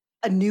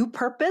a new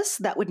purpose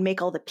that would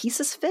make all the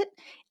pieces fit.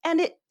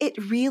 And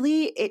it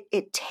really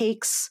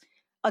takes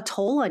a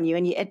toll on you,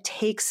 and it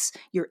takes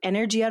your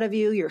energy out of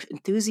you, your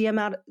enthusiasm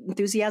out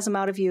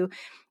of you.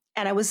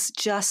 And I was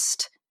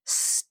just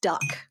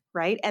stuck,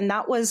 right? And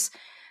that was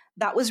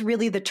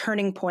really the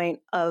turning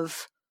point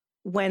of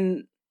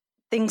when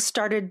things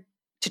started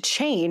to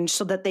change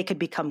so that they could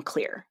become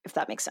clear, if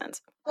that makes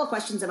sense. Well,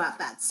 questions about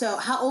that. So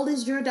how old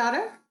is your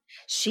daughter?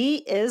 She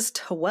is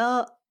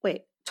 12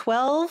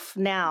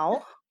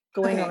 now,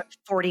 going on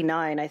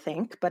 49, I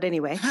think. But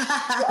anyway.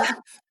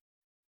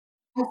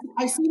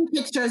 I've seen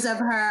pictures of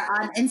her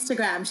on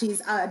Instagram.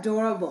 She's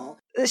adorable.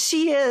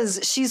 She is.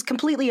 She's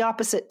completely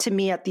opposite to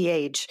me at the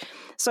age.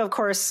 So, of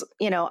course,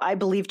 I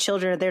believe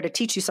children are there to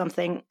teach you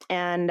something.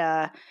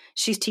 And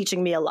she's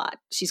teaching me a lot.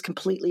 She's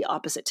completely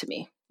opposite to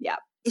me. Yeah.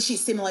 Is she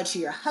similar to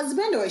your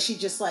husband, or is she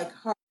just like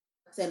her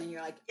and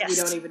you're like, yes,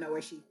 you don't even know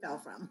where she fell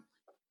from?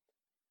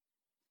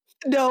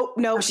 No,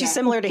 okay. She's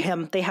similar to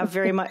him. They have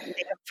very,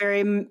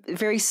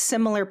 very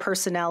similar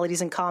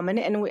personalities in common,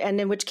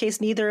 and in which case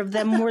neither of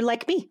them were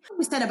like me.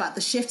 You said about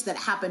the shift that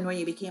happened when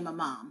you became a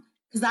mom,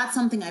 because that's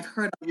something I've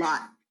heard a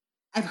lot.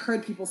 I've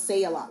heard people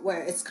say a lot,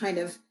 where it's kind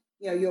of,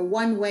 you're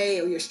one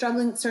way, or you're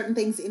struggling with certain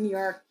things in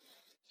your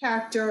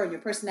character or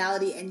your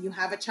personality, and you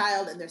have a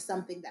child, and there's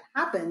something that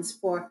happens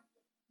for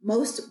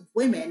most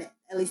women,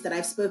 at least that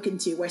I've spoken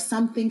to, where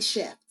something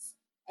shifts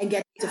and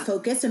gets to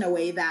focus in a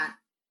way that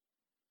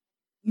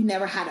you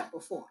never had it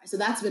before. So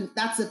that's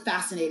a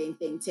fascinating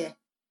thing to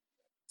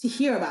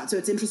hear about. So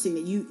it's interesting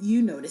that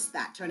you noticed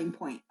that turning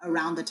point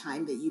around the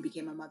time that you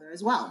became a mother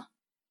as well.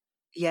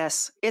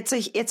 Yes, it's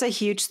a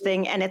huge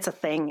thing, and it's a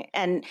thing,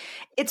 and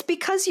it's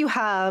because you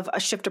have a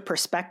shift of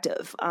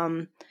perspective.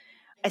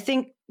 I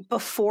think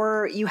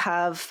before you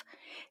have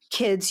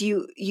kids,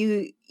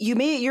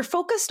 you're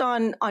focused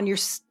on your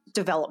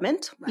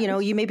development.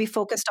 Right. You may be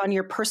focused on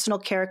your personal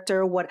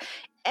character,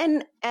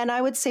 and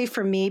I would say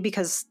for me,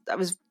 because I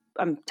was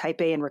I'm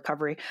type A in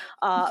recovery.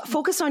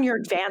 Focus on your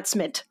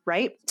advancement,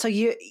 right? So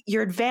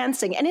you're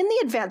advancing, and in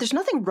the there's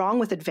nothing wrong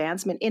with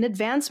advancement. In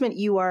advancement,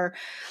 you are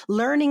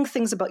learning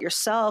things about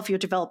yourself. You're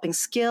developing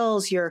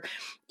skills. You're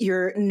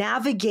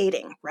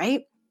navigating,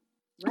 right?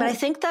 But I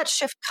think that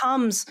shift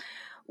comes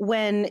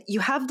when you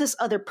have this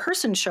other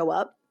person show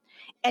up,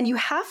 and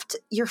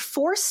you're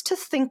forced to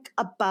think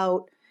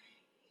about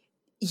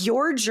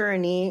your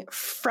journey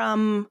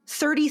from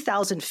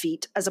 30,000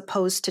 feet as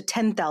opposed to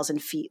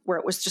 10,000 feet, where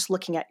it was just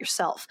looking at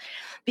yourself.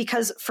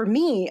 Because for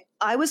me,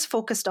 I was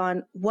focused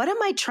on what am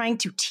I trying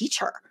to teach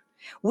her,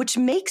 which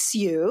makes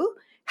you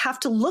have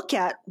to look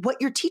at what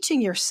you're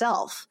teaching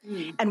yourself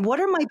and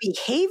what are my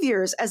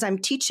behaviors as I'm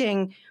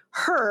teaching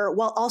her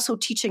while also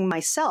teaching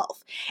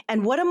myself.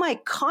 And what am I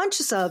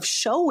conscious of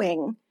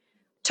showing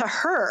to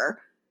her?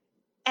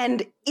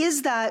 And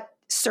is that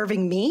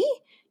serving me?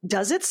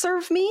 Does it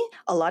serve me?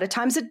 A lot of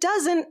times it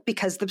doesn't,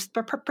 because the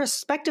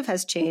perspective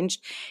has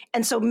changed.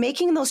 And so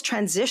making those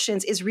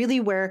transitions is really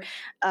where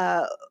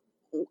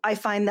I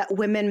find that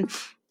women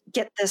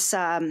get this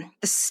the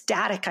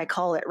static, I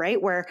call it,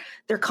 right? Where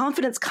their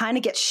confidence kind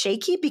of gets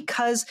shaky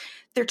because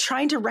they're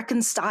trying to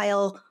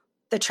reconcile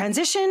the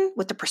transition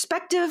with the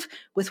perspective,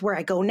 with where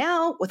I go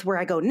now, with where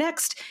I go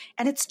next.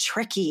 And it's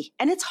tricky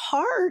and it's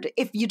hard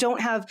if you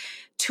don't have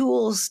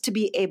tools to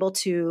be able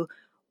to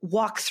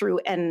walk through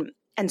and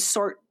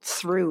sort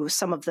through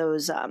some of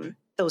those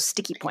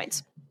sticky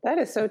points. That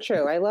is so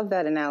true. I love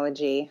that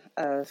analogy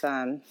of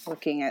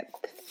looking at,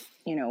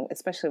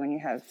 especially when you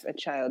have a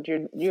child.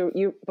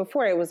 You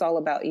before it was all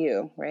about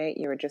you, right?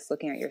 You were just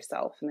looking at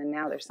yourself, and then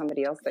now there's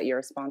somebody else that you're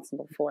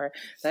responsible for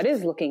that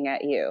is looking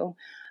at you.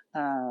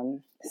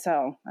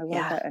 So I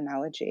love that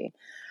analogy.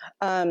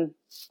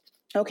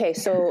 Okay,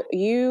 so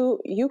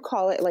you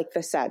call it like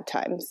the sad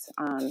times,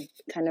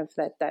 kind of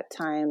that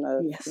time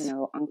of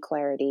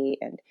unclarity.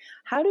 And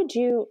how did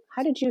you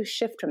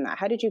shift from that?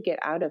 How did you get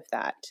out of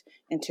that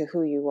into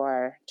who you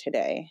are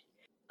today?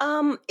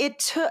 It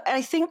took,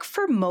 I think,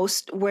 for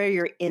most where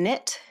you're in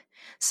it,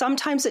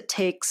 sometimes it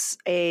takes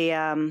a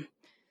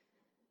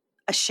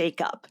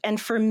shakeup. And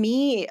for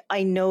me,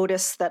 I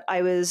noticed that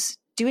I was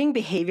doing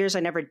behaviors I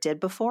never did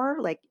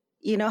before. Like,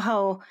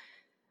 how.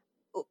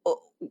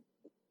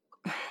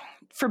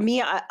 For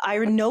me, I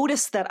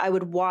noticed that I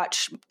would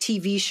watch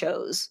TV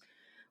shows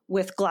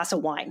with a glass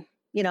of wine.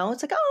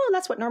 It's like, oh,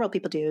 that's what normal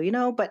people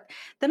do, but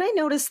then I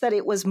noticed that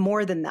it was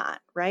more than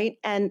that, right?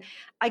 And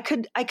I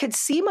could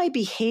see my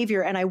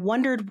behavior, and I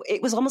wondered,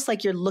 it was almost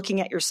like you're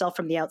looking at yourself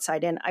from the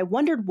outside in. I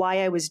wondered why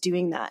I was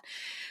doing that.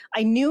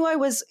 I knew I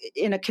was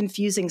in a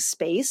confusing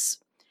space,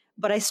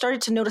 but I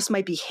started to notice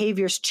my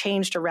behaviors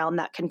changed around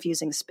that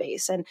confusing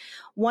space. And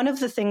one of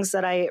the things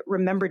that I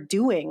remember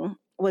doing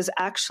was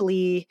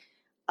actually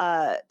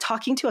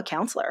talking to a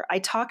counselor. I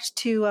talked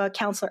to a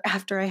counselor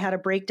after I had a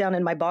breakdown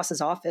in my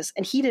boss's office,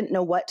 and he didn't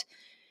know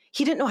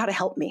how to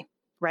help me.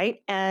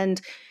 Right.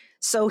 And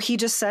so he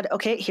just said,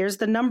 okay, here's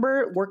the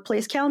number,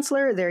 workplace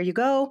counselor. There you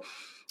go.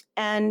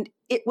 And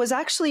it was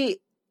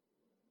actually,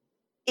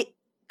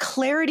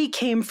 clarity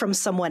came from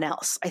someone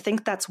else. I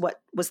think that's what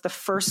was the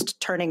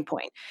first turning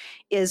point,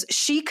 is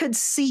she could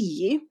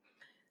see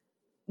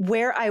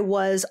where I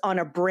was on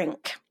a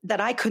brink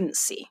that I couldn't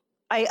see.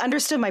 I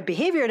understood my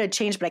behavior had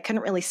changed, but I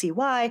couldn't really see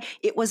why.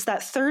 It was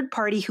that third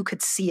party who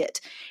could see it.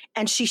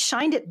 And she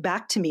shined it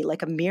back to me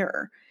like a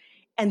mirror.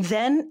 And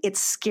then it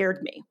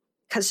scared me,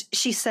 because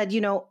she said,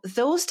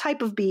 those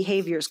type of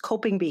behaviors,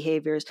 coping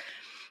behaviors,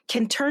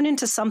 can turn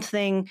into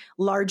something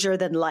larger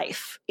than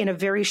life in a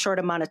very short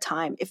amount of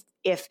time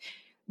if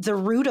the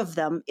root of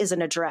them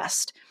isn't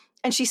addressed.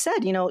 And she said,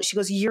 she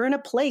goes, you're in a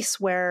place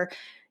where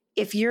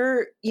if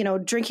you're,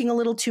 drinking a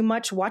little too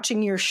much,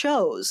 watching your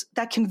shows,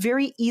 that can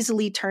very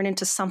easily turn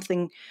into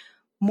something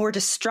more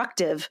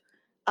destructive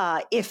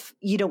if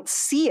you don't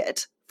see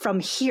it from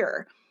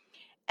here.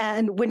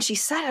 And when she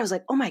said it, I was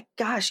like, oh my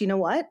gosh, you know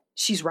what?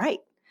 She's right.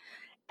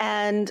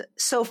 And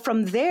so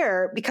from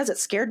there, because it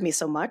scared me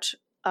so much,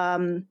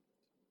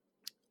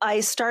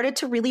 I started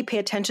to really pay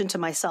attention to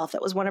myself.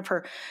 That was one of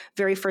her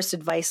very first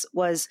advice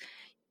was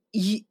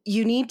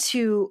you need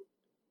to,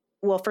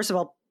 well, first of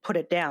all, put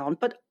it down,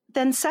 but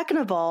then second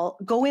of all,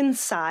 go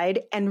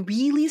inside and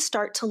really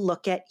start to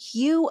look at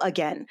you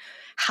again.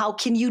 How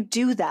can you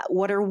do that?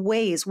 What are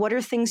ways? What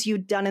are things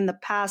you've done in the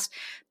past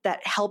that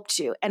helped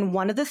you? And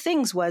one of the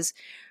things was,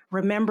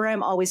 remember,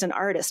 I'm always an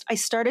artist. I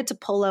started to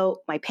pull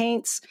out my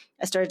paints.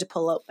 I started to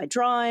pull out my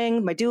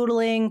drawing, my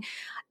doodling.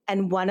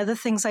 And one of the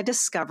things I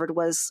discovered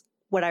was,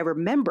 what I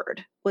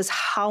remembered was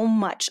how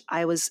much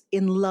I was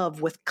in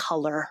love with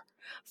color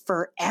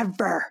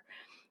forever,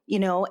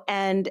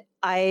 and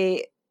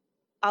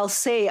I'll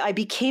say I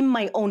became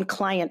my own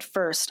client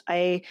first.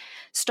 I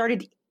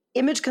started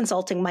image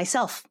consulting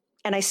myself,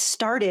 and I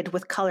started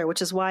with color,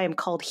 which is why I'm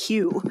called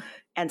Hue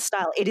and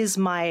Style. It is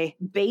my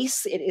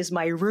base. It is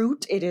my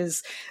root. It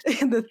is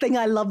the thing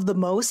I love the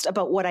most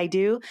about what I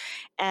do.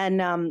 And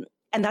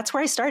that's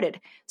where I started.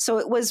 So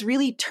it was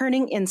really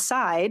turning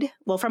inside,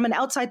 well, from an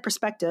outside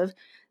perspective,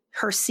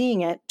 her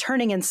seeing it,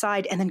 turning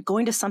inside, and then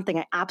going to something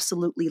I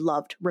absolutely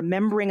loved,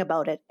 remembering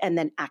about it, and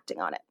then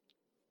acting on it.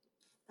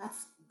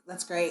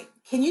 That's great.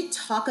 Can you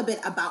talk a bit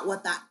about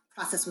what that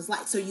process was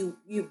like? So you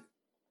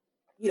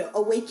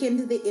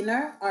awakened the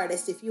inner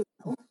artist, if you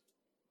will,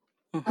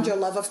 found your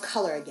love of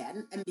color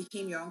again, and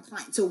became your own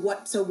client. So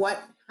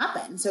what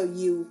happened? So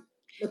you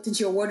looked into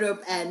your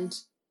wardrobe and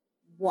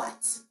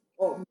what?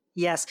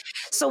 Yes.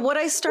 So what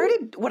I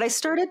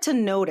started to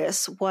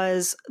notice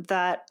was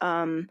that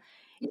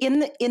in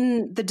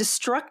the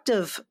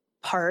destructive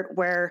part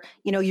where,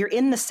 you're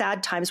in the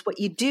sad times, what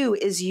you do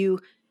is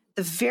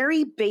the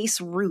very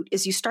base root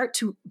is you start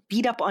to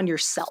beat up on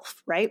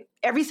yourself, right?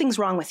 Everything's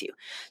wrong with you.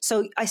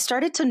 So I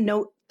started to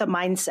note the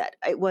mindset.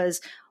 It was,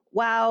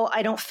 wow,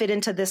 I don't fit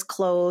into this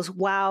clothes.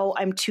 Wow,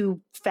 I'm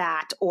too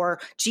fat, or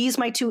geez,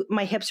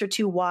 my hips are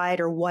too wide,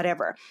 or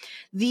whatever.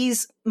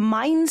 These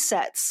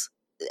mindsets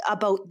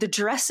about the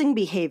dressing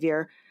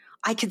behavior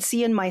I could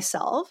see in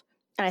myself.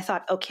 And I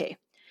thought, okay,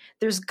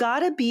 there's got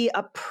to be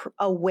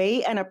a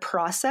way and a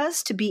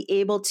process to be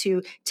able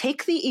to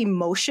take the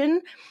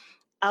emotion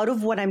out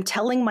of what I'm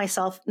telling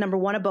myself, number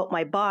one, about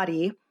my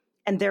body,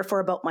 and therefore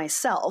about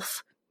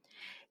myself.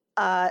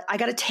 I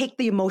got to take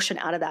the emotion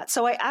out of that.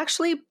 So I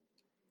actually,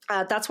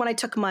 that's when I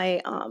took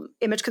my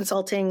image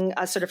consulting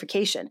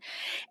certification.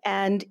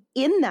 And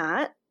in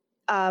that,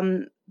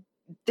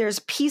 there's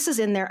pieces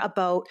in there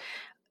about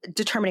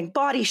determining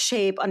body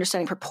shape,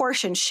 understanding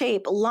proportion,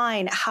 shape,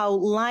 line, how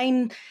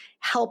line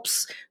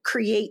helps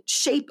create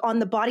shape on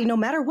the body, no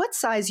matter what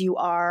size you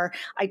are.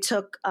 I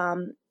took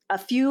a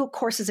few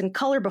courses in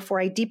color before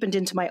I deepened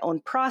into my own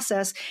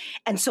process.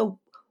 And so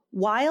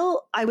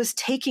while I was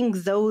taking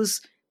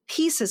those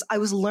pieces, I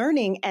was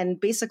learning and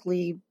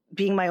basically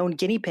being my own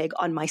guinea pig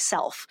on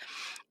myself.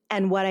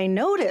 And what I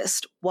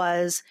noticed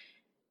was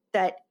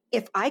that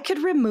if I could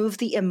remove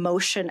the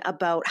emotion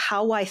about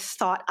how I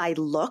thought I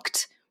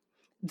looked,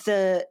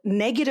 the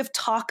negative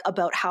talk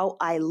about how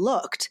I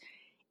looked,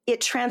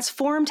 it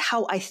transformed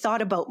how I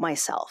thought about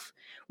myself,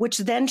 which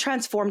then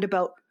transformed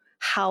about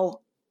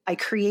how I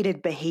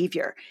created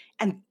behavior.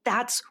 And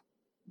that's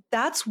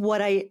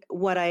what I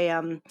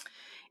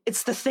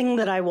it's the thing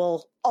that I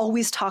will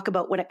always talk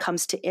about when it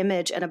comes to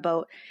image, and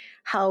about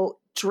how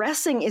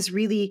dressing is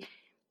really,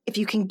 if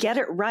you can get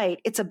it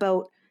right, it's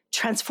about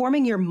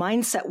transforming your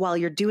mindset while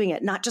you're doing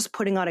it, not just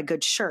putting on a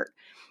good shirt.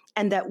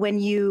 And that when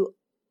you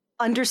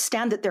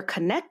understand that they're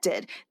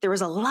connected, there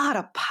is a lot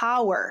of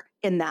power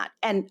in that.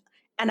 And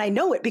I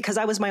know it because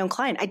I was my own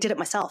client. I did it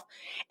myself.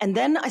 And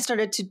then I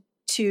started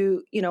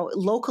to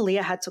locally,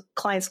 I had some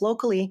clients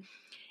locally,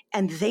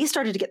 and they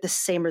started to get the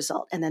same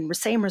result, and then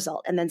same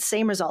result, and then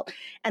same result.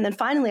 And then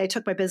finally I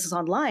took my business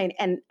online,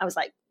 and I was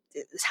like,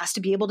 this has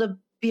to be able to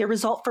be a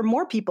result for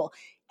more people.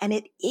 And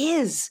it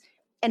is,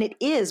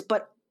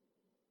 but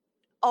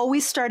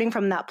always starting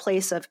from that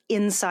place of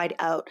inside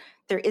out.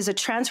 There is a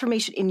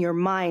transformation in your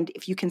mind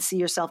if you can see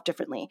yourself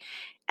differently.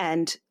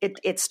 And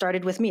it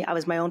started with me. I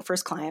was my own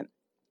first client.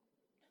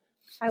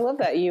 I love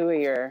that you were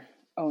your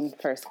own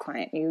first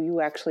client.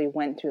 You actually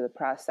went through the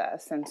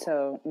process. And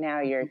so now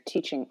you're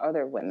teaching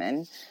other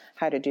women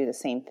how to do the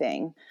same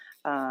thing.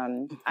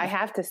 I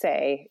have to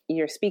say,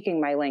 you're speaking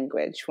my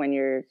language when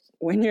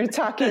you're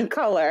talking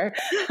color.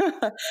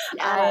 Yes.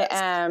 I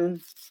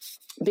am,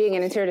 being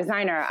an interior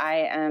designer,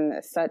 I am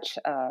such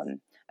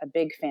a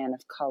big fan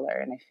of color.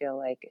 And I feel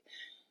like,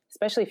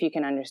 especially if you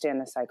can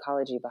understand the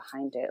psychology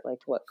behind it, like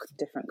what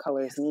different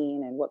colors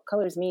mean and what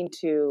colors mean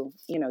to,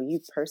 you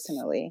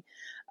personally.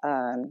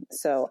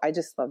 So I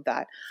just love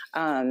that.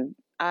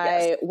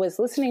 I was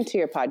listening to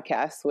your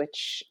podcast,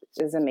 which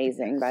is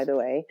amazing, by the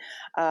way.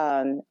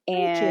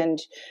 And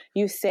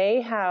you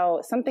say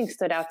how something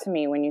stood out to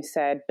me when you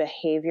said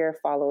behavior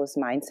follows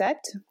mindset.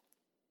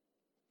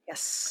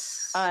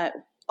 Yes.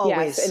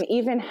 Always. Yes. And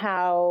even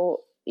how,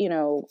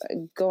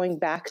 going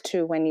back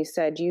to when you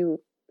said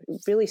you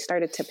really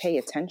started to pay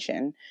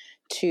attention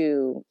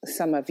to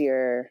some of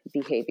your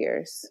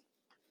behaviors.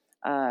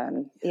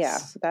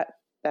 Yes.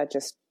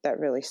 That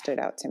really stood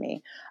out to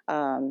me,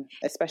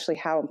 especially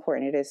how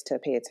important it is to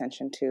pay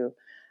attention to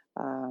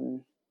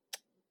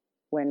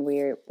when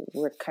we're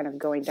kind of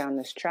going down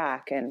this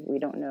track and we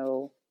don't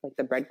know, like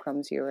the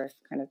breadcrumbs you were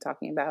kind of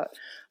talking about.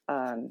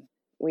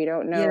 We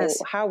don't know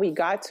how we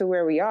got to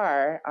where we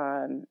are,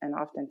 and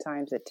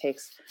oftentimes it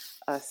takes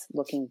us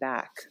looking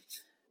back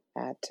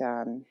at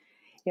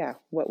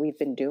what we've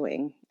been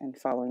doing and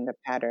following the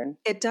pattern.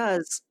 It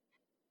does.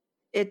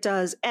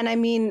 And I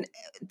mean,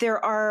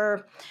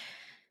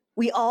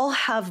 we all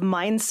have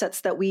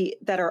mindsets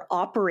that are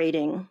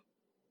operating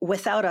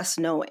without us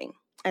knowing.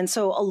 And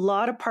so a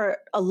lot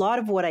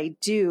of what I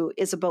do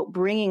is about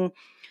bringing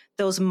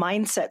those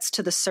mindsets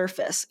to the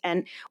surface.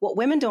 And what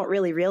women don't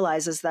really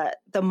realize is that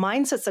the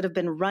mindsets that have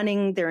been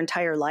running their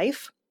entire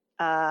life,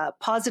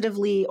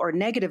 positively or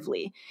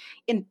negatively,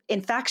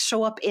 in fact,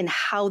 show up in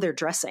how they're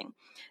dressing.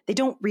 They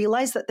don't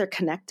realize that they're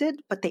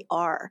connected, but they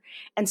are.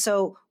 And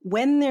so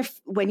when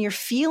you're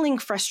feeling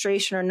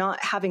frustration or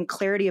not having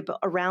clarity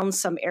around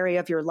some area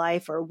of your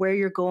life or where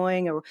you're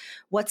going or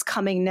what's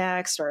coming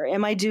next, or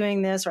am I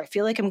doing this, or I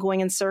feel like I'm going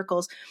in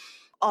circles,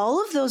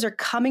 all of those are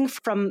coming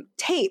from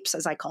tapes,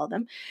 as I call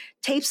them,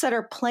 tapes that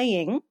are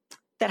playing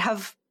that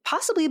have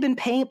possibly been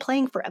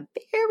playing for a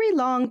very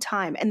long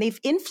time. And they've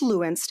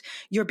influenced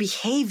your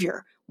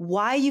behavior,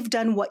 why you've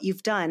done what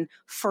you've done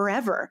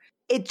forever.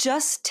 It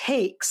just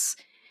takes,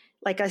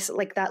 like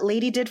that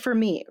lady did for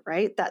me,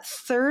 right? That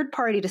third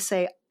party to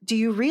say, do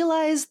you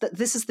realize that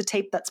this is the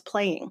tape that's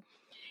playing?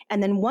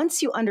 And then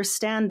once you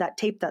understand that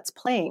tape that's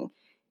playing,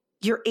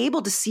 you're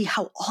able to see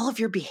how all of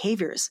your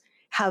behaviors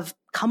have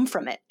come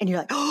from it. And you're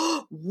like,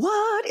 oh,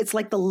 what? It's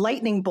like the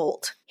lightning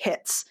bolt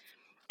hits.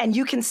 And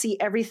you can see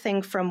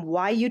everything from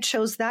why you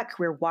chose that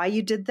career, why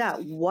you did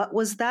that, what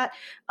was that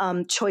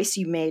choice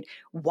you made,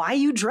 why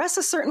you dress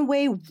a certain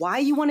way, why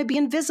you want to be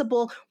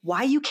invisible,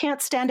 why you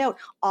can't stand out.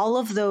 All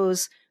of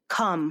those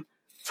come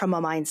from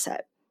a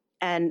mindset.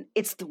 And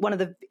it's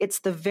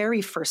the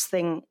very first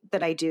thing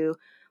that I do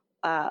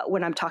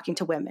when I'm talking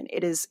to women.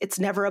 It's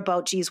never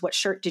about, geez, what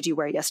shirt did you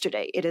wear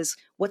yesterday? It is,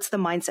 what's the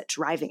mindset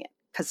driving it?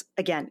 Because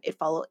again,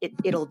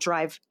 it'll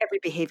drive every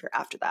behavior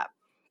after that.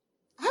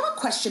 I have a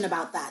question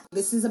about that.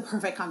 This is a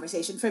perfect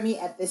conversation for me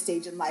at this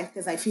stage in life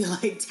because I feel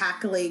like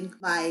tackling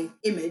my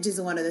image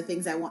is one of the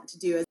things I want to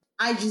do.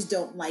 I just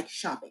don't like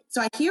shopping.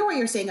 So I hear what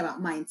you're saying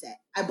about mindset.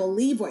 I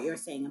believe what you're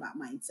saying about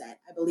mindset.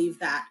 I believe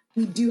that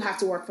we do have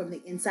to work from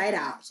the inside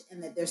out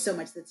and that there's so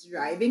much that's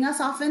driving us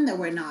often that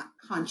we're not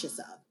conscious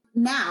of.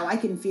 Now I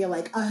can feel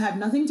like I have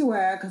nothing to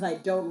wear because I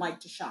don't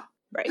like to shop.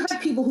 Right. I've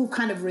had people who've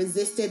kind of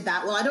resisted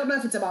that. Well, I don't know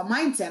if it's about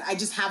mindset. I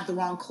just have the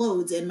wrong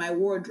clothes in my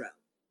wardrobe.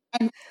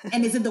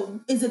 And is it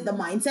the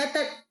mindset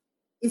that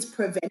is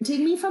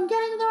preventing me from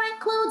getting the right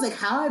clothes? Like,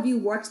 how have you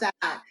worked that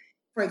out?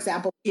 For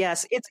example,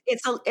 yes,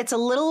 it's a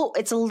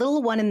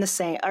little one in the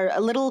same, or a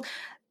little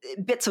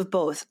bits of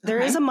both. There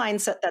is a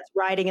mindset that's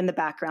riding in the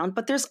background,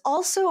 but there's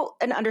also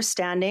an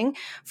understanding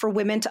for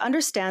women to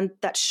understand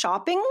that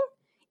shopping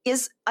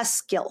is a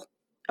skill.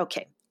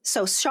 Okay,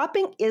 so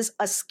shopping is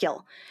a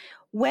skill.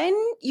 When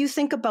you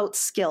think about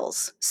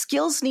skills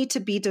need to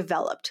be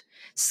developed.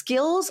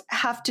 Skills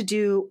have to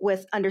do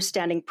with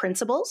understanding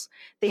principles.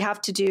 They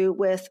have to do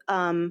with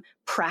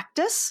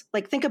practice.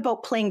 Like, think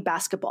about playing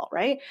basketball,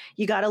 right?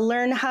 You got to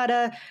learn how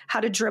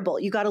to dribble.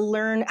 You got to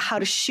learn how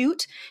to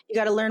shoot. You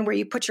got to learn where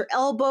you put your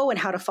elbow and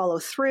how to follow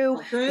through.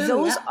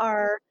 Those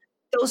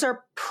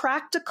are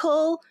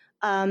practical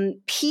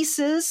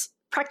pieces,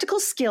 practical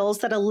skills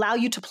that allow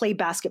you to play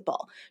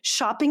basketball.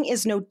 Shopping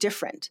is no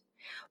different.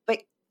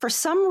 But for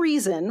some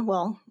reason,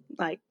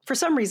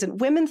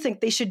 women think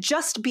they should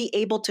just be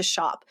able to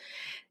shop.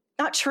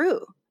 Not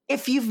true.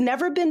 If you've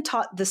never been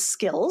taught the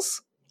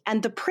skills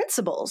and the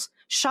principles,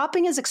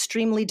 shopping is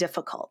extremely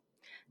difficult.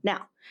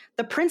 Now,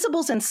 the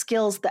principles and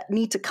skills that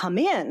need to come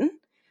in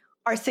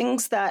are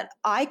things that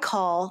I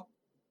call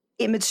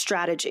image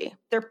strategy.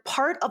 They're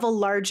part of a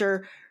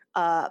larger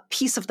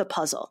piece of the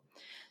puzzle.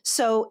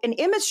 So an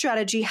image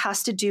strategy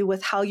has to do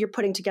with how you're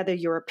putting together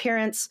your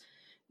appearance,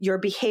 your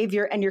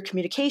behavior, and your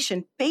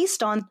communication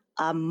based on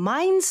a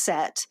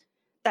mindset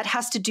that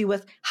has to do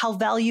with how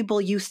valuable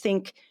you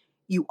think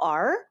you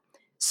are,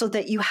 so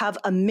that you have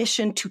a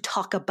mission to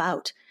talk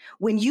about.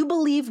 When you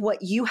believe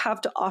what you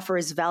have to offer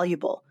is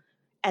valuable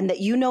and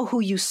that you know who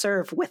you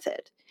serve with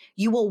it,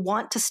 you will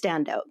want to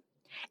stand out.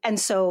 And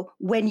so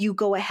when you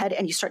go ahead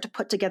and you start to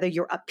put together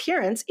your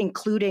appearance,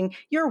 including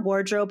your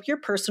wardrobe, your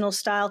personal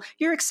style,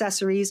 your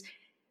accessories,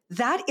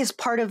 that is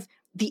part of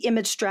the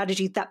image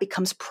strategy that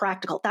becomes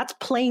practical. That's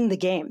playing the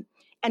game.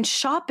 And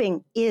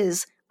shopping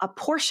is a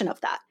portion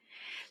of that.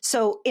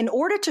 So in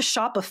order to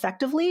shop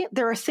effectively,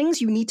 there are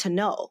things you need to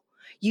know.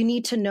 You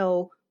need to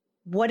know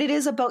what it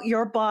is about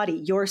your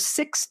body, your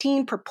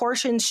 16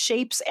 proportions,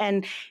 shapes,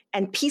 and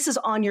pieces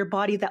on your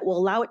body that will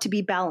allow it to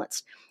be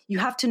balanced. You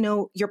have to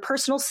know your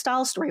personal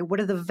style story. What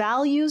are the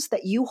values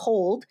that you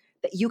hold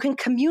that you can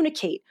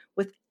communicate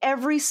with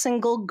every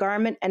single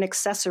garment and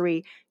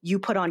accessory you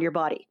put on your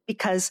body?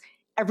 Because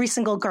every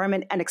single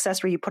garment and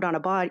accessory you put on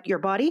your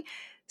body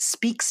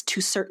speaks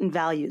to certain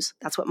values.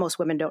 That's what most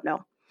women don't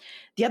know.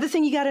 The other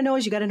thing you got to know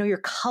is you got to know your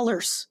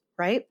colors,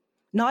 right?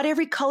 Not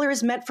every color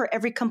is meant for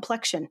every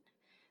complexion.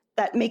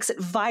 That makes it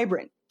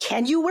vibrant.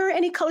 Can you wear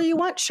any color you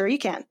want? Sure you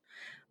can.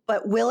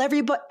 But will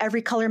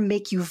every color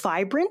make you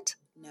vibrant?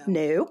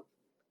 No.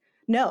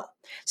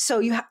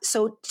 So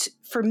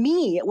for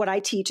me, what I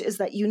teach is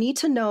that you need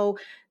to know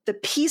the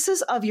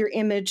pieces of your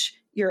image,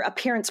 your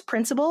appearance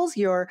principles,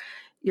 your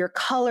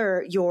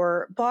color,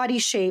 your body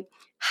shape,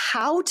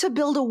 how to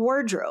build a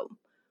wardrobe.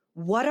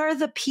 What are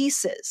the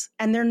pieces?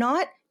 And they're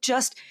not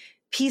just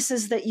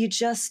pieces that you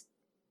just,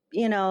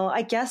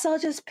 I guess I'll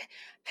just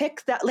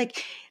pick that.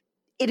 Like,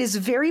 it is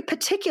very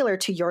particular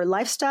to your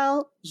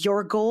lifestyle,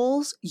 your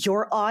goals,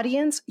 your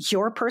audience,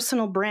 your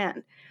personal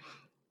brand.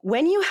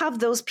 when you have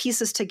those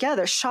pieces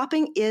together,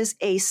 shopping is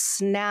a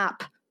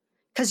snap.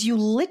 Because you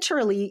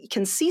literally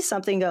can see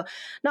something, go,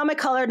 not my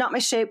color, not my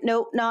shape,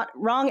 nope, not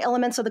wrong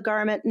elements of the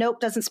garment,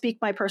 nope, doesn't speak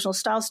my personal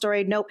style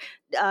story, nope,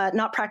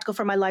 not practical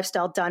for my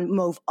lifestyle, done,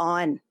 move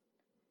on.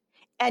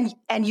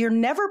 And you're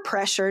never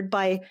pressured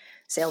by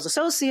sales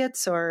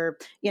associates or,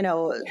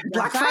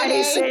 Black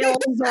Friday sales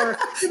or,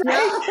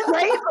 right?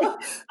 Like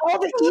all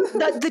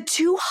the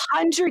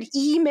 200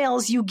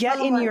 emails you get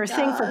in your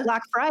thing for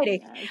Black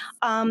Friday.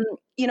 Yes.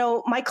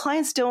 My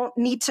clients don't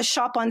need to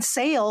shop on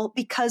sale,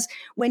 because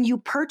when you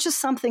purchase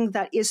something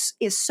that is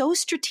so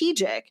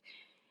strategic,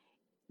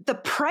 the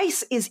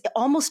price is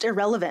almost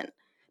irrelevant,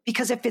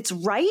 because if it's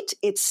right,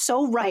 it's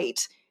so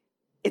right.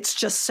 It's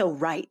just so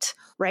right?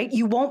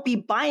 You won't be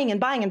buying and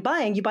buying and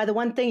buying. You buy the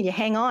one thing and you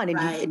hang on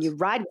and you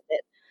ride with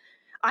it.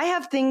 I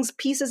have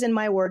pieces in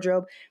my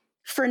wardrobe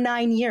for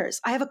 9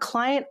 years. I have a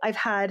client I've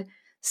had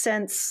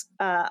since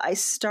I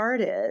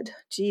started.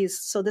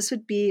 So this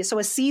would be,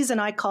 a season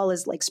I call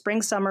is like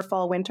spring, summer,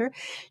 fall, winter.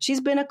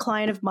 She's been a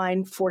client of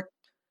mine for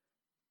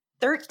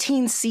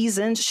 13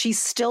 seasons.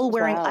 She's still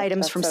wearing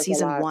items from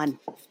season 1.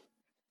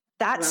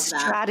 That's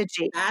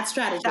strategy.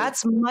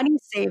 That's money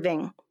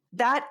saving.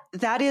 That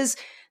is,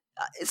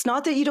 it's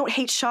not that you don't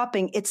hate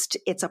shopping.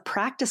 It's a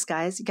practice,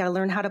 guys. You got to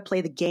learn how to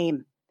play the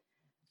game.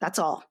 That's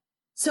all.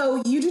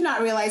 So you do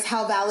not realize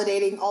how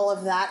validating all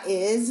of that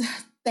is.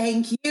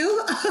 Thank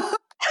you.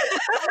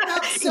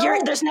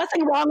 There's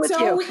nothing wrong with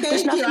you.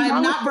 Thank you.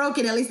 I'm not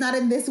broken, at least not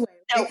in this way.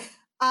 No,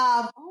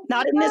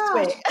 not in this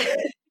way.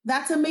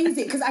 That's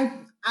amazing, because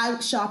I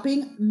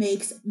shopping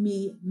makes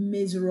me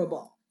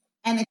miserable,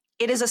 and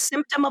it is a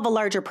symptom of a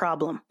larger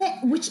problem.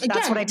 Which again,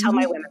 that's what I tell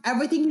my women.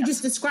 Everything you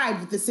just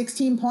described, the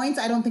 16 points.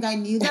 I don't think I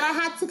knew that I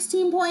had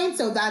 16 points.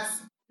 So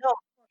that's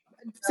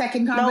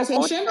second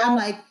conversation. I'm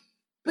like,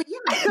 but yeah,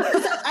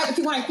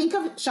 when I think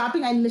of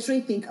shopping, I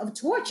literally think of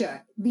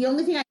torture. The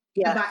only thing I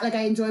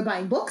enjoy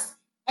buying books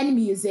and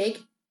music,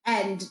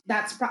 and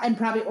and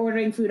probably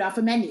ordering food off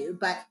a menu.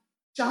 But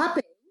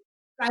shopping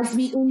drives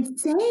me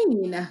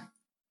insane.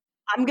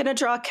 I'm going to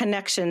draw a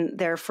connection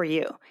there for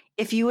you.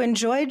 If you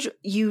enjoyed,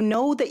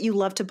 that you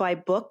love to buy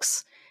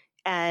books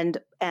and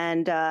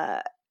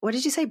what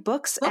did you say?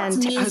 Books and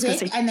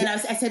music, and then I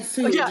said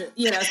food. So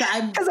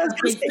I'm a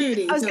big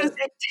foodie.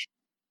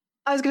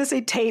 I was going to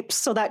say tapes,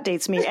 so that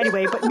dates me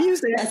anyway. But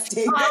music,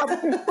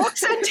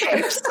 books and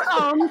tapes.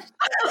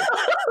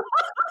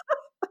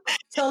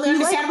 Totally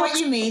understand what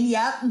you mean.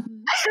 Yep.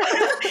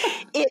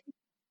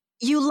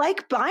 You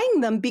like buying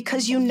them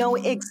because you know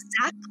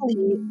exactly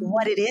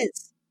what it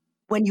is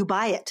when you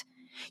buy it.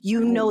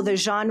 You know the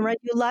genre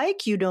you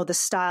like, you know the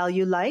style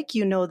you like,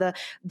 you know the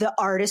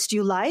artist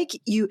you like,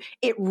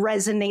 it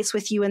resonates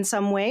with you in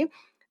some way.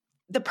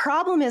 The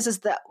problem is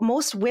that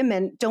most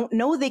women don't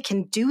know they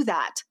can do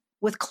that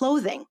with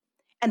clothing,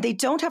 and they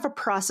don't have a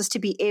process to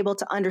be able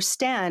to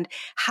understand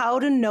how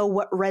to know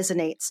what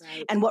resonates.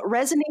 Right. And what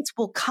resonates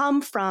will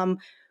come from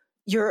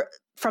the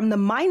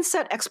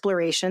mindset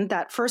exploration,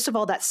 that first of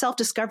all, that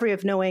self-discovery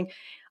of knowing,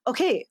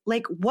 okay,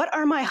 like what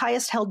are my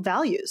highest held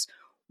values?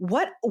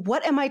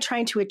 What am I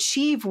trying to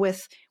achieve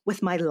with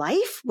my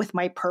life, with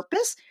my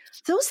purpose?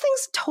 Those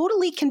things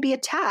totally can be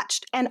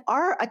attached and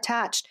are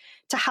attached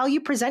to how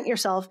you present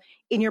yourself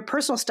in your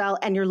personal style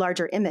and your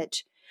larger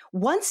image.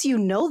 Once you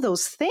know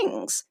those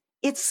things,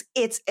 it's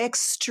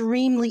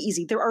extremely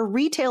easy. There are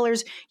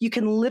retailers you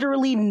can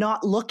literally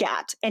not look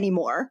at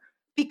anymore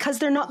because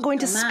they're not going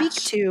to speak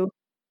to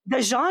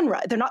the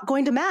genre. They're not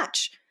going to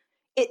match.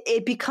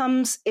 It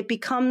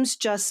becomes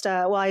just,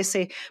 I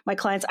say my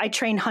clients, I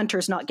train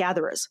hunters, not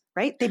gatherers,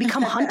 right? They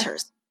become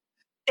hunters.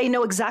 They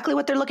know exactly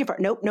what they're looking for.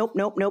 Nope.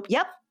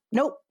 Yep.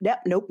 Nope.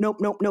 Yep.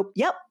 Nope.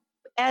 Yep.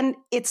 And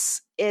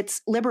it's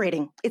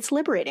liberating. It's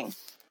liberating.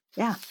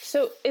 Yeah.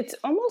 So it's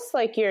almost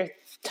like you're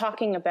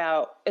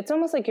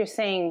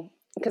saying,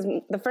 because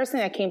the first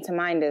thing that came to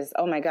mind is,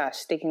 oh my gosh,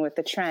 sticking with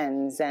the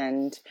trends.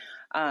 And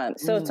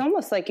so it's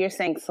almost like you're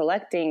saying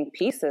selecting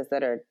pieces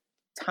that are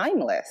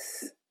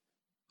timeless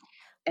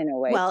in a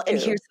way. Well, and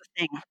here's the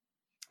thing.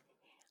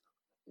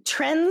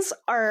 Trends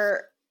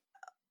are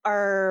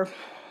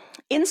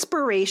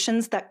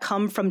inspirations that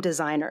come from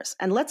designers.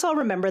 And let's all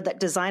remember that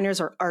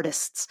designers are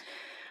artists,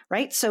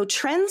 right? So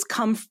trends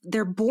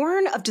they're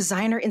born of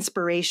designer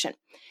inspiration.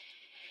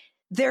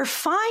 They're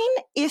fine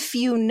if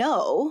you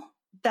know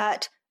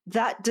that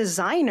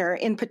designer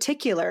in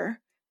particular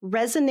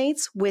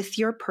resonates with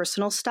your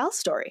personal style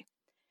story.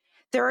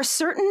 There are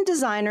certain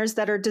designers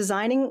that are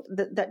designing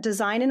that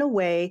design in a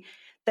way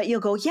that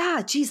you'll go,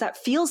 yeah, geez, that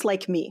feels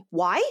like me.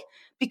 Why?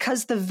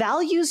 Because the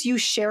values you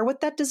share with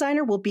that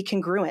designer will be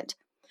congruent.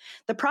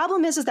 The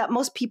problem is that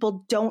most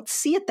people don't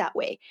see it that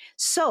way.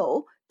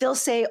 So they'll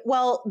say,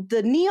 well,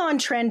 the neon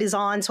trend is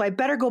on, so I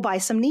better go buy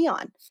some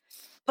neon.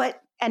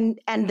 But and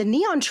the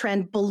neon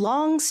trend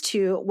belongs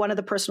to one of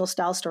the personal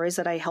style stories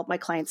that I help my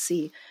clients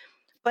see.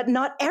 But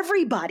not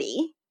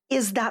everybody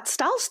is that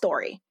style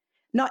story.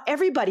 Not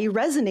everybody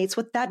resonates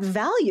with that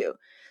value.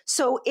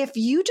 So if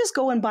you just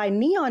go and buy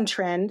neon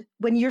trend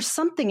when you're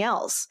something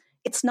else,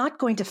 it's not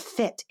going to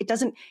fit. It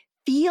doesn't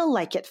feel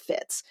like it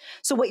fits.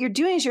 So what you're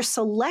doing is you're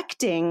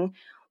selecting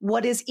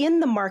what is in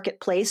the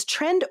marketplace,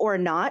 trend or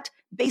not,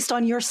 based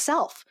on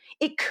yourself.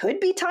 It could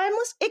be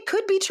timeless. It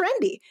could be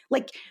trendy.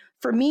 Like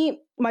for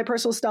me, my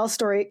personal style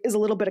story is a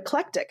little bit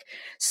eclectic.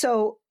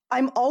 So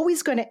I'm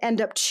always going to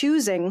end up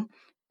choosing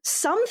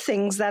some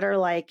things that are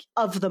like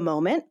of the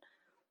moment.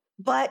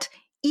 But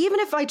even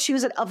if I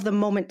choose it of the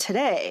moment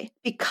today,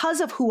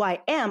 because of who I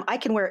am, I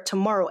can wear it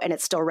tomorrow and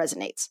it still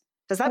resonates.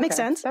 Does that make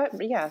sense?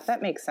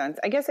 That makes sense.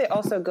 I guess it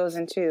also goes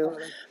into,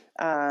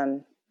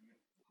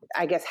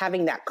 I guess,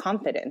 having that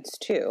confidence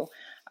too,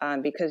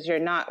 because you're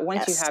not,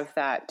 once you have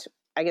that,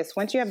 I guess,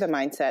 once you have the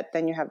mindset,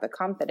 then you have the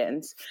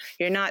confidence.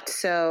 You're not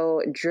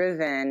so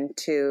driven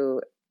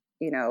to,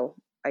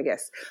 I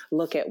guess,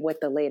 look at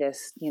what the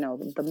latest,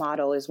 the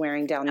model is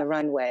wearing down the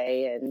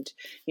runway. And,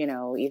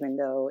 even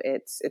though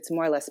it's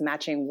more or less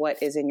matching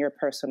what is in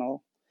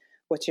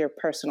what's your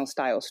personal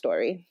style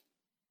story.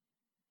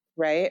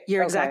 Right?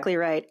 You're exactly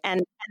right.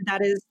 And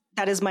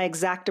that is my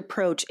exact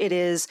approach. It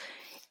is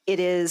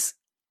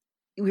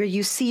where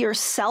you see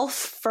yourself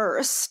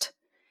first,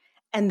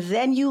 and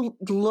then you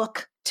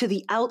look to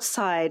the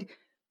outside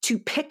to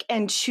pick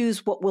and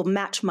choose what will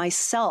match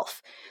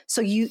myself.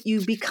 So you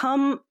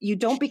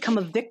don't become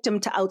a victim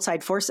to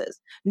outside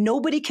forces.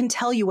 Nobody can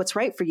tell you what's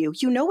right for you.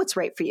 You know what's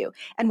right for you.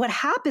 And what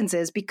happens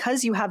is,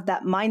 because you have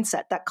that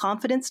mindset, that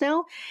confidence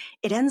now,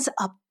 it ends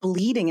up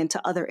bleeding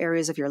into other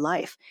areas of your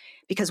life.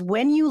 Because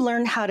when you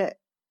learn how to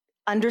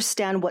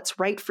understand what's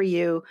right for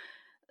you,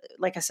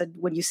 like I said,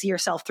 when you see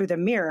yourself through the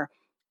mirror,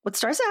 what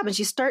starts to happen is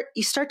you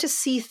start to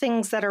see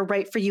things that are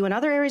right for you in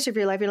other areas of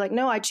your life. You're like,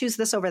 no, I choose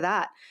this over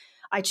that.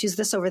 I choose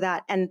this over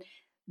that. And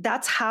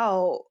that's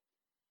how,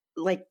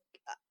 like,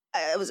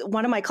 it was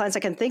one of my clients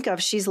I can think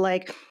of. She's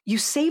like, you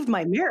saved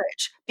my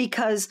marriage,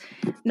 because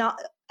not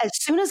as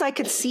soon as I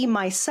could see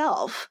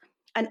myself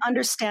and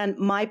understand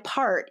my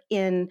part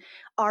in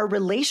our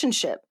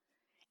relationship,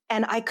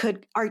 and I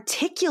could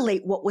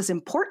articulate what was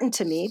important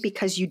to me,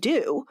 because you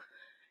do,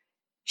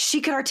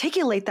 she could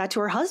articulate that to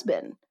her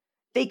husband.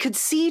 They could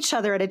see each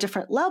other at a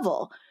different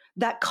level.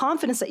 That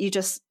confidence that you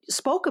just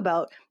spoke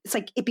about, it's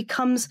like it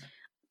becomes,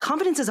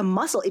 confidence is a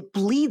muscle. It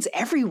bleeds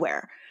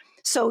everywhere.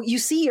 So you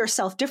see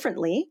yourself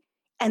differently,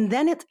 and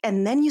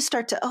then you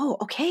start to, oh,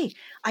 okay,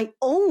 I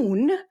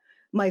own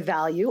my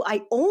value.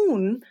 I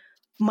own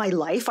my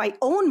life. I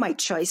own my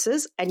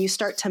choices. And you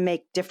start to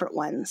make different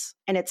ones.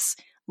 And it's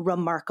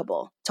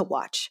remarkable to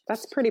watch.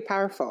 That's pretty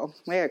powerful.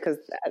 Yeah, because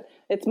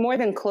it's more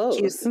than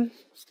clothes.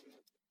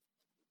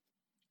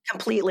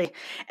 Completely.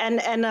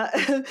 And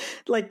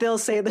like they'll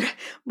say that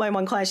my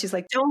one client, she's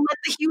like, don't let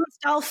the human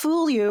style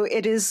fool you.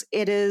 It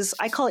is,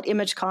 I call it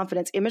image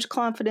confidence. Image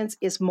confidence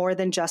is more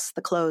than just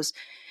the clothes.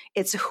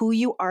 It's who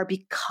you are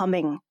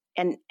becoming.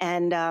 And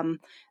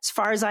as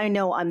far as I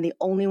know, I'm the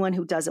only one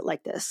who does it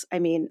like this. I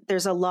mean,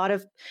 there's a lot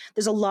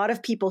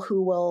of people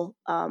who will,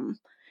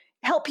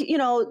 help,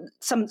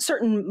 some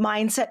certain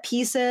mindset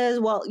pieces.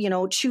 Well,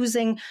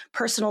 choosing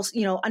personal,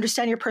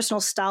 understand your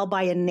personal style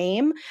by a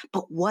name,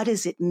 but what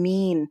does it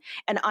mean?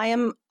 And I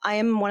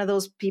am one of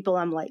those people.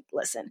 I'm like,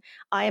 listen,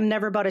 I am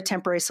never about a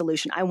temporary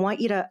solution. I want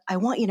you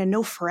to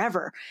know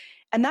forever.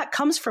 And that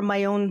comes from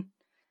my own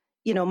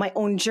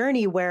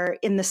journey, where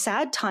in the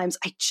sad times,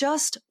 I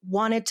just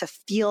wanted to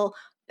feel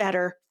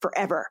better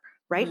forever.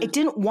 Right? I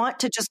didn't want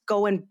to just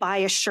go and buy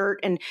a shirt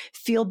and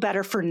feel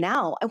better for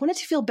now. I wanted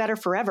to feel better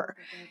forever.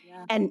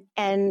 Yeah.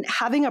 And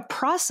having a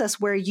process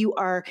where you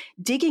are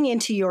digging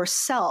into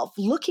yourself,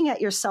 looking at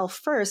yourself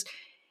first,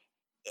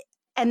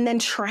 and then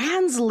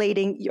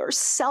translating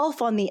yourself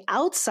on the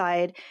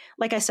outside.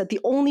 Like I said,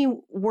 the only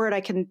word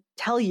I can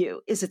tell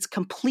you is it's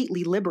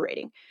completely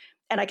liberating.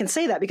 And I can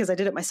say that because I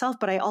did it myself,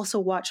 but I also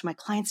watch my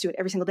clients do it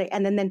every single day.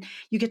 And then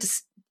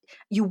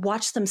you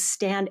watch them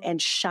stand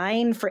and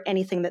shine for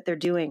anything that they're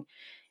doing,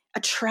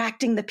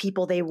 attracting the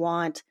people they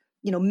want,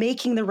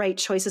 making the right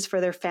choices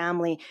for their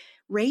family,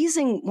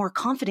 raising more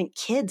confident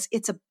kids.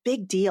 It's a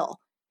big deal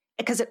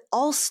because it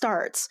all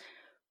starts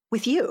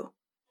with you,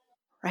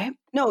 right?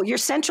 No, you're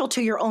central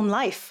to your own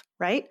life,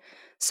 right?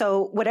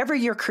 So whatever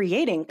you're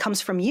creating comes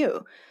from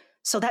you.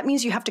 So that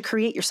means you have to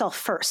create yourself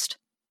first.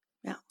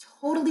 Yeah.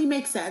 Totally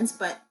makes sense,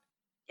 but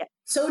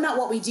so not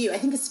what we do. I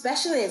think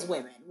especially as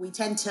women, we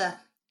tend to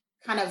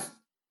kind of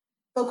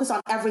focus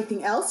on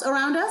everything else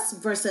around us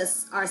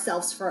versus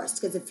ourselves first,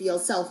 because it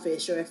feels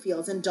selfish or it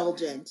feels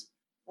indulgent.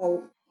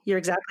 Or you're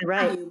exactly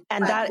right.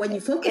 And that when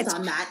you focus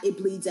on that, it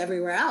bleeds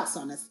everywhere else,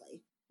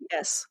 honestly.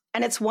 Yes.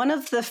 And it's one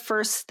of the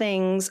first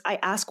things I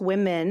ask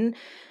women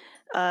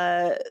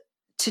to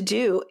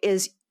do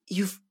is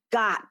you've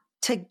got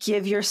to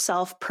give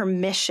yourself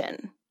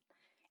permission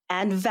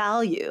and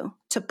value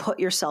to put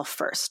yourself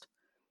first.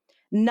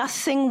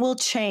 Nothing will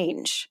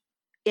change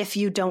if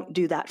you don't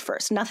do that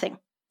first. Nothing.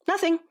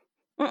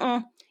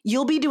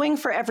 You'll be doing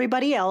for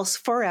everybody else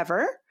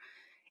forever,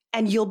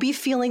 and you'll be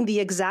feeling the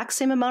exact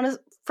same amount of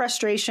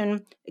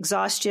frustration,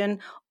 exhaustion,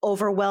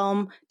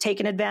 overwhelm,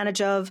 taken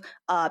advantage of,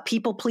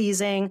 people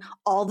pleasing,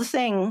 all the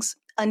things,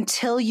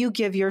 until you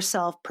give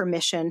yourself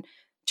permission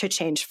to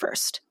change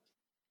first.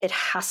 It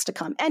has to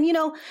come. And,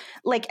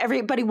 like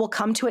everybody will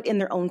come to it in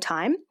their own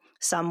time.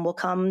 Some will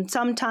come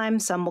sometime,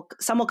 some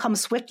will come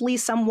swiftly,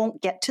 some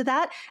won't get to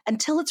that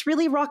until it's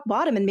really rock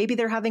bottom and maybe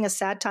they're having a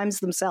sad times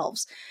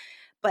themselves.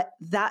 But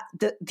that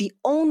the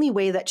only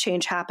way that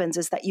change happens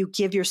is that you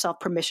give yourself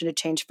permission to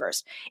change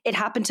first. It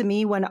happened to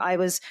me when I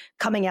was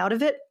coming out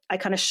of it. I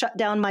kind of shut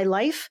down my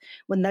life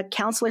when the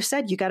counselor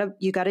said, you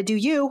gotta do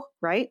you,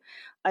 right?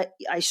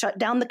 I shut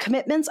down the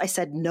commitments. I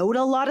said no to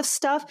a lot of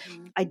stuff.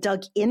 Mm-hmm. I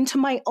dug into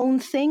my own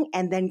thing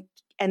and then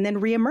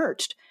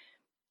reemerged.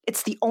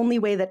 It's the only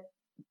way that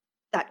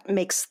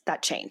makes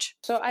that change.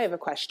 So I have a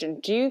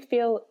question. Do you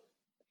feel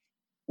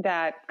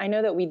that, I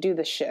know that we do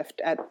the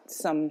shift at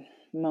some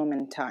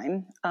moment in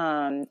time,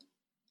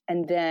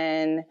 and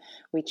then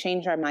we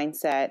change our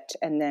mindset,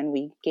 and then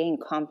we gain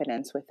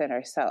confidence within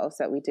ourselves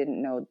that we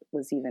didn't know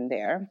was even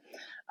there.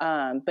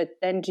 But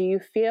then do you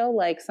feel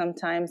like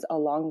sometimes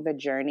along the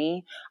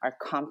journey,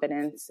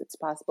 it's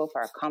possible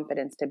for our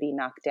confidence to be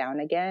knocked down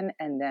again,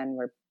 and then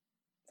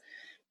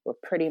we're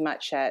pretty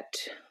much at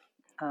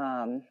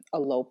a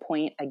low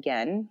point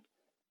again?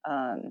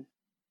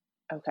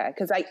 Okay.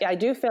 Cause I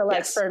do feel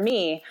like for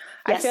me,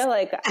 I feel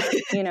like,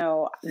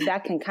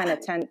 that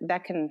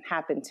can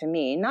happen to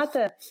me. Not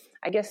the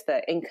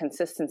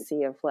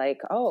inconsistency of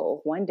like,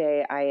 oh, one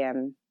day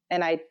and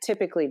I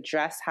typically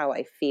dress how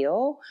I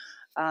feel.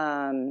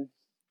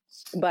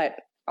 But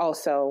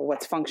also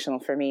what's functional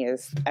for me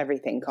is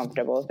everything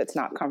comfortable. If it's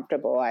not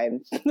comfortable,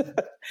 I'm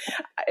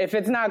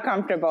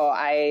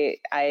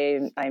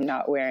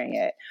not wearing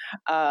it.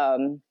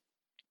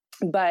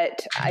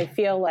 But I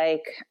feel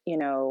like,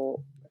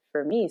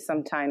 for me,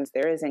 sometimes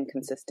there is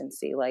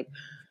inconsistency. Like,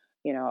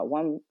 at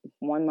one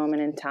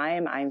moment in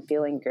time, I'm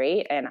feeling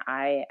great and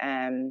I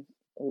am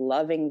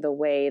loving the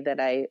way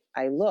that I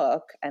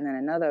look. And then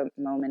another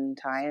moment in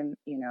time,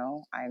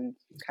 I'm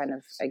kind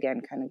of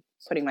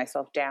putting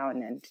myself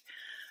down. And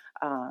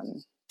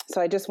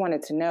so I just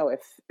wanted to know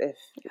if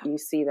you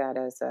see that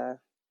as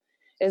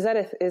is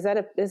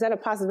that a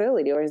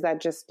possibility, or is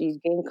that just you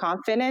gain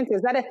confidence?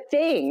 Is that a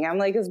thing? I'm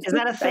like, is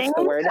that a thing? That's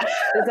the word.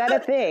 Is that a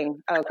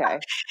thing? Okay.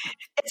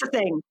 It's a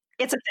thing.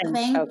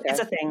 Okay. It's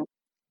a thing.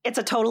 It's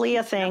totally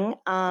a thing.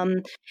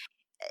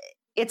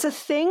 It's a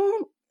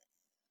thing.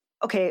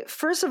 Okay.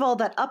 First of all,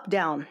 that up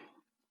down.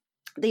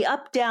 The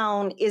up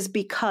down is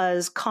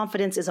because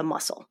confidence is a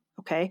muscle.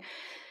 Okay.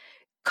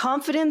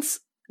 Confidence,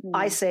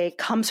 I say,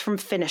 comes from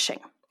finishing.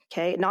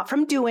 Okay, not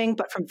from doing,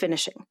 but from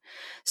finishing.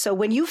 So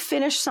when you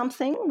finish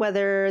something,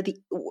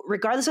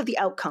 regardless of the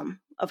outcome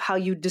of how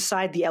you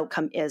decide the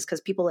outcome is, because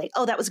people are like,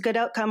 oh, that was a good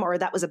outcome or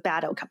that was a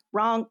bad outcome.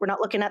 Wrong. We're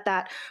not looking at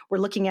that. We're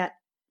looking at,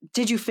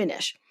 did you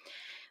finish?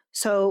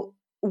 So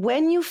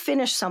when you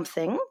finish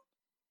something,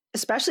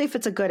 especially if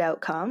it's a good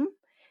outcome,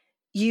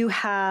 you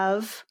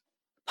have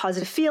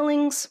positive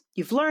feelings,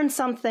 you've learned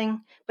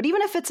something, but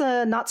even if it's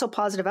a not so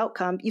positive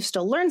outcome, you've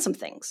still learned some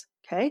things.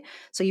 Okay,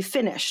 so you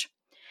finish.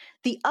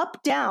 The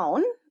up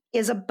down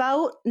is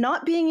about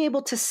not being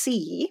able to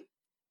see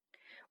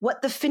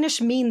what the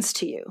finish means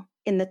to you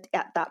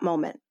at that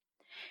moment.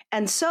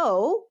 And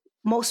so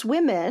most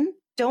women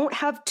don't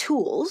have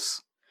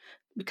tools,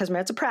 because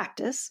it's a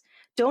practice,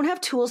 don't have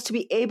tools to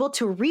be able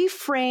to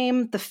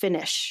reframe the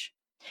finish.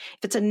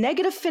 If it's a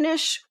negative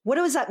finish, what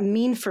does that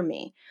mean for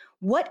me?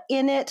 What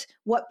in it,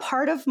 what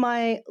part of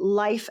my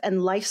life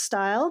and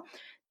lifestyle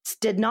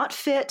did not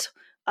fit?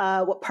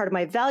 What part of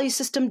my value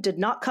system did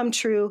not come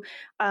true?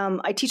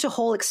 I teach a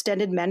whole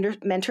extended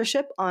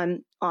mentorship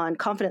on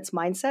confidence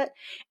mindset.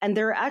 And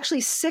there are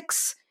actually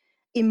 6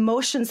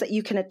 emotions that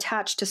you can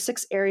attach to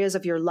 6 areas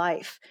of your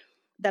life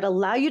that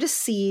allow you to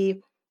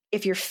see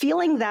if you're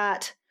feeling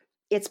that,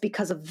 it's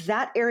because of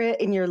that area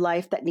in your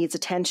life that needs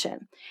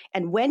attention.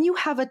 And when you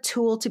have a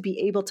tool to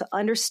be able to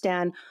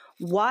understand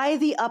why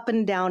the up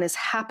and down is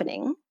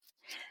happening,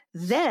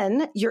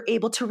 then you're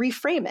able to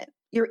reframe it.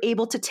 You're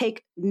able to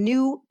take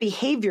new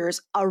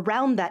behaviors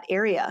around that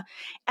area,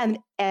 and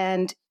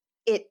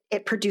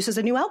it produces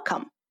a new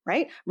outcome,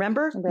 right?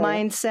 Remember,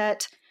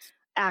 mindset,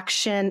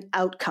 action,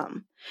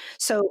 outcome.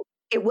 So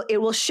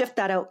it will shift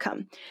that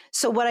outcome.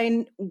 So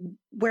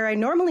where I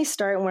normally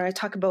start when I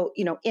talk about,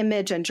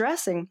 image and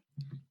dressing,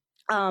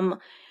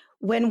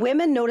 when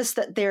women notice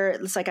that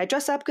it's like, I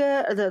dress up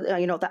good, or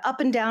the up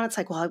and down, it's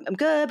like, well, I'm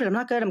good, but I'm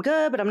not good. I'm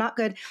good, but I'm not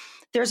good.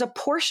 There's a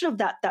portion of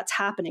that that's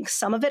happening.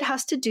 Some of it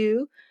has to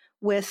do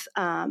with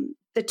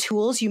the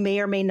tools you may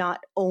or may not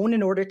own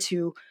in order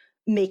to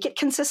make it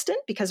consistent.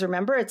 Because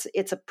remember,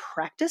 it's a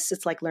practice.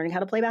 It's like learning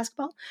how to play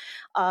basketball,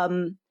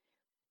 and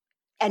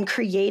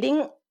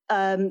creating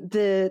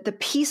the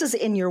pieces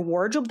in your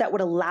wardrobe that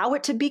would allow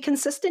it to be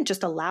consistent.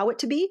 Just allow it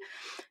to be.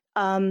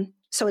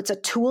 So it's a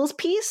tools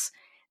piece,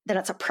 then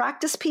it's a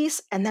practice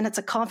piece, and then it's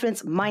a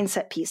confidence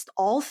mindset piece.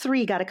 All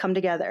 3 got to come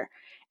together.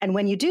 And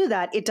when you do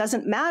that, it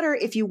doesn't matter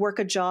if you work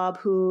a job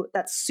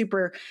that's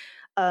super.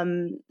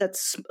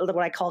 That's what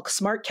I call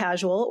smart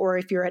casual, or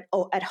if you're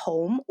at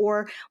home.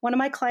 Or one of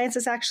my clients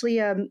is actually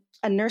a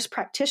nurse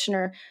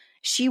practitioner.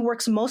 She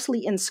works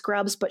mostly in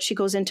scrubs, but she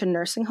goes into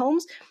nursing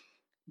homes.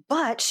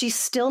 but she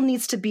still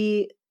needs to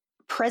be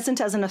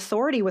present as an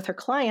authority with her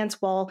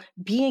clients while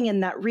being in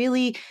that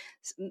really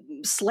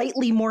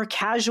slightly more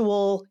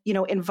casual,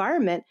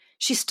 environment.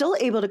 She's still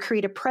able to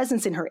create a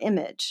presence in her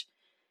image.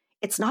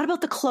 It's not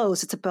about the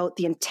clothes. It's about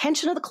the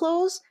intention of the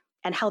clothes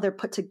and how they're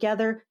put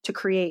together to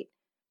create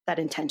that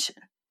intention.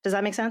 Does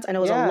that make sense? I know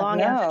it was a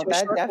long answer to a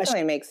short that definitely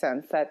question. makes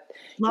sense. That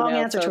long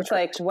answer so to it's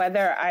like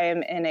whether I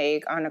am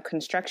on a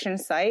construction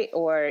site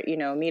or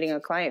meeting a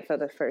client for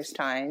the first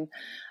time.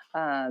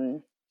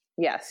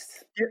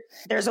 Yes,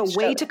 there's a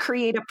way to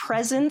create a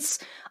presence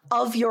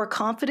of your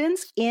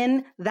confidence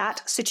in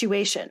that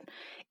situation.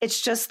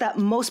 It's just that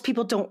most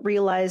people don't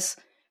realize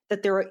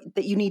that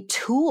that you need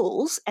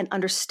tools and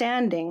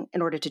understanding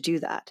in order to do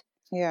that.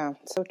 Yeah,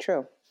 so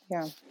true.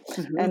 Yeah.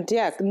 Mm-hmm. And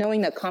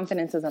knowing that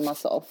confidence is a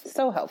muscle.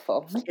 So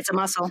helpful. It's a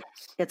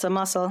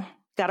muscle.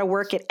 Got to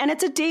work it. And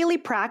it's a daily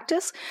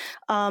practice.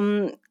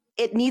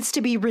 It needs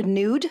to be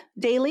renewed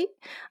daily.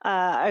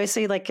 I would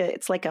say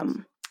it's like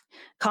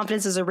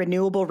confidence is a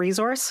renewable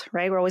resource,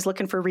 right? We're always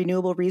looking for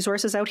renewable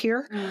resources out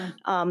here. Things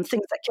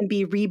that can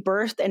be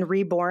rebirthed and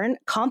reborn.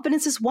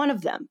 Confidence is one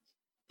of them,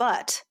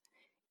 but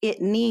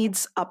it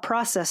needs a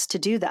process to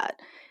do that.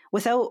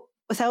 Without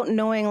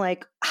knowing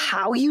like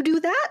how you do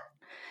that,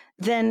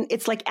 then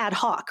it's like ad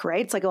hoc,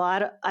 right? It's like,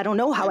 well, I don't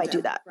know how I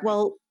do that. Right.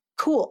 Well,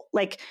 cool.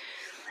 Like,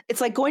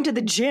 it's like going to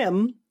the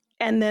gym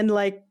and then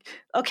like,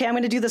 okay, I'm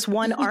going to do this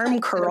one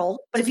arm curl.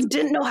 But if you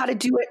didn't know how to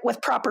do it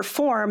with proper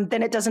form,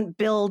 then it doesn't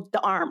build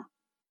the arm.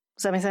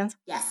 Does that make sense?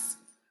 Yes.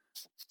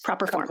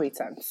 Proper form. Complete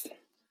sense.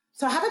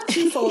 So I have a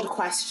twofold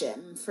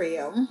question for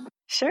you.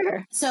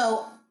 Sure.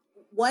 So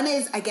one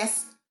is, I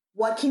guess,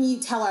 what can you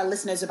tell our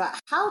listeners about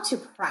how to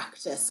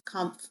practice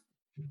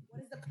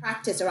what is the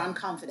practice around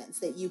confidence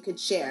that you could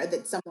share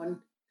that someone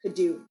could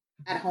do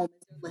at home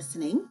as they're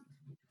listening?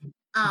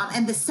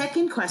 And the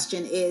second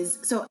question is,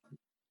 so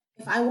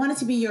if I wanted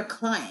to be your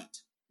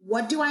client,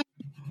 what do I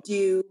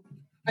do?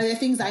 Are there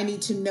things I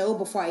need to know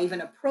before I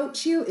even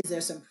approach you? Is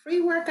there some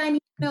pre-work I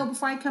need to know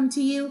before I come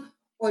to you?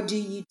 Or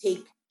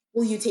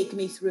will you take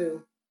me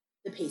through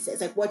the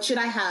paces? Like, what should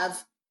I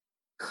have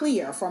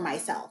clear for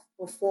myself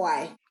before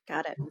I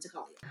got it to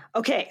call you?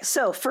 Okay,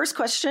 so first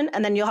question,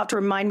 and then you'll have to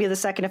remind me of the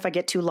second if I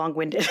get too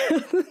long-winded.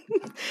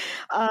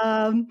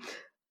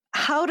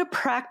 How to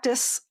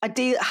practice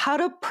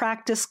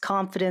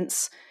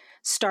confidence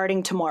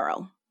starting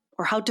tomorrow,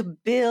 or how to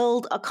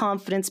build a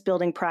confidence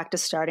building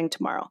practice starting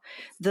tomorrow.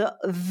 The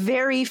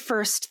very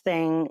first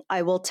thing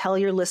I will tell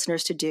your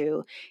listeners to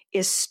do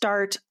is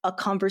start a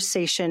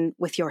conversation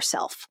with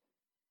yourself.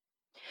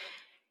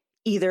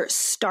 Either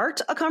start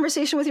a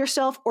conversation with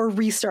yourself or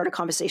restart a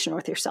conversation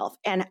with yourself.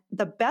 And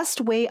the best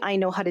way I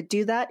know how to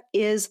do that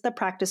is the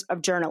practice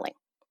of journaling.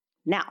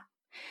 Now,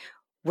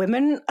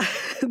 women,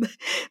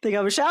 they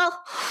go,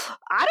 Michelle,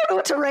 I don't know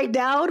what to write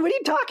down. What are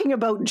you talking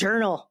about,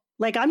 journal?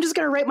 Like, I'm just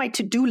going to write my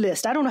to-do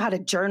list. I don't know how to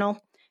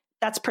journal.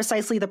 That's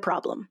precisely the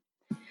problem.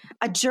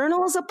 A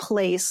journal is a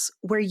place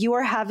where you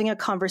are having a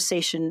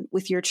conversation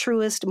with your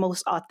truest,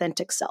 most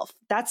authentic self.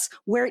 That's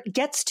where it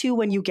gets to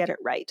when you get it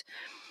right.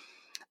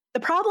 The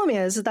problem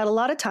is that a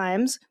lot of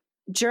times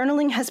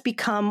journaling has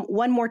become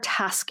one more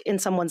task in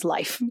someone's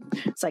life.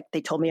 It's like,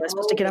 they told me I was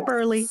supposed to get up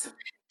early.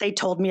 They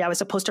told me I was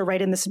supposed to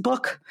write in this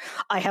book.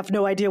 I have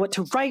no idea what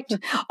to write.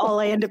 All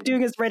I end up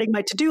doing is writing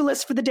my to-do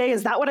list for the day.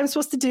 Is that what I'm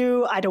supposed to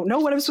do? I don't know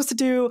what I'm supposed to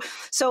do.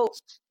 So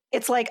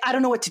it's like, I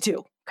don't know what to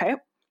do. Okay.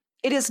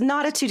 It is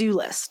not a to-do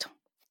list.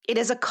 It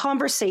is a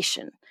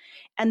conversation.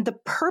 And the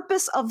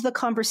purpose of the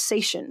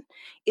conversation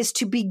is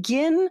to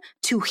begin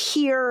to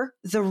hear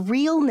the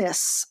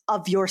realness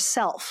of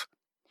yourself.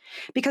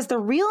 Because the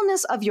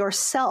realness of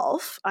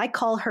yourself, I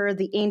call her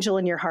the angel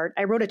in your heart.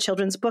 I wrote a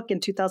children's book in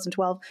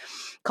 2012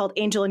 called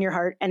Angel in Your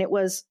Heart, and it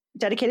was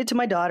dedicated to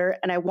my daughter.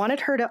 And I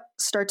wanted her to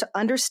start to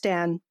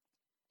understand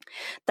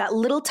that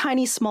little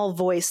tiny small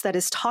voice that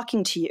is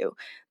talking to you,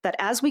 that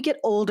as we get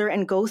older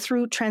and go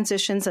through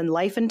transitions and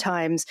life and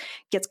times,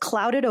 gets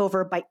clouded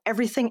over by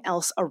everything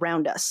else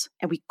around us,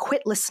 and we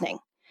quit listening.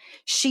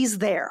 She's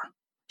there.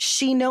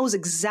 She knows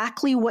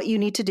exactly what you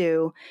need to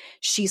do.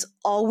 She's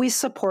always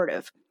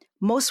supportive.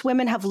 Most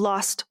women have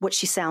lost what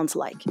she sounds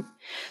like.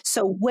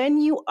 So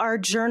when you are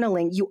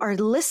journaling, you are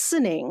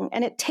listening,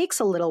 and it takes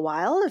a little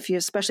while,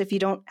 especially if you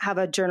don't have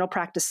a journal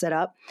practice set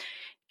up,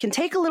 it can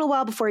take a little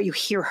while before you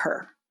hear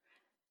her.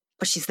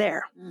 But she's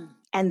there.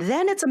 And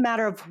then it's a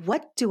matter of,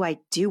 what do I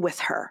do with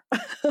her?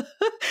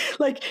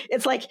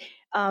 It's like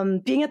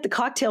being at the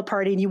cocktail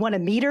party and you want to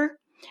meet her,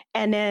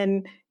 and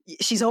then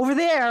she's over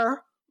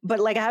there, but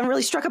like, I haven't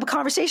really struck up a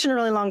conversation in a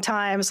really long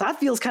time. So that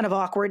feels kind of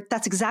awkward.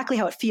 That's exactly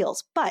how it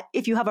feels. But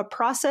if you have a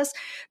process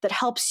that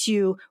helps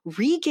you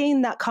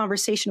regain that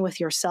conversation with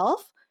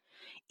yourself,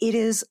 it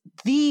is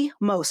the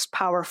most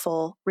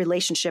powerful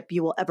relationship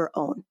you will ever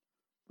own,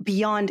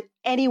 beyond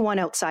anyone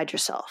outside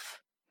yourself.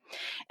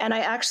 And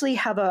I actually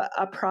have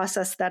a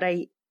process that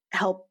I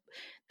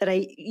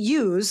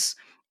use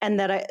and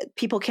that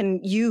people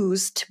can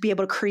use to be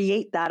able to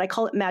create that. I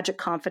call it Magic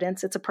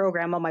Confidence. It's a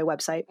program on my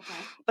website. Okay.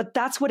 But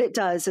that's what it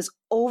does, is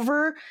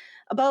over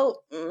about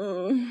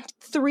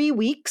 3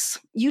 weeks,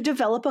 you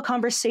develop a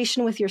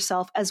conversation with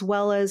yourself, as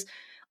well as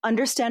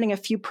understanding a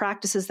few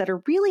practices that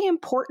are really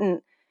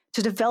important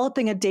to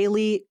developing a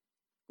daily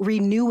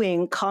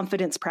renewing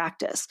confidence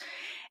practice.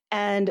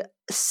 And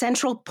a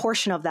central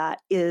portion of that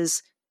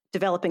is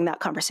developing that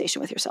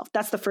conversation with yourself.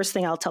 That's the first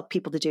thing I'll tell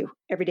people to do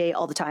every day,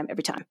 all the time,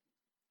 every time.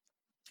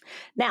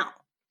 Now,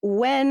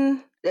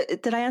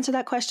 did I answer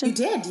that question? You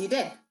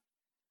did.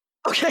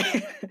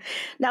 Okay.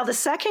 Now, the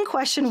second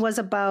question was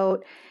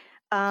about,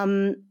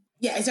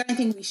 is there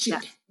anything we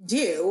should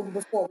do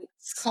before we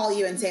call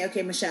you and say,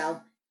 okay,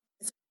 Michelle,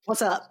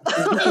 what's up?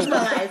 Change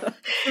my life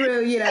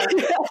through,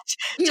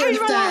 change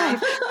my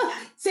life.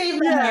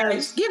 Save my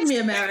marriage. Give me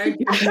a marriage.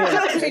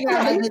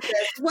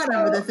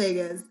 Whatever the thing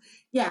is.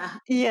 Yeah.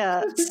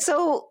 Yeah.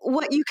 So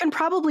what you can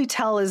probably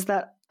tell is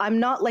that I'm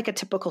not like a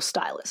typical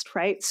stylist,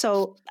 right?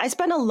 So I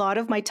spend a lot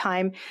of my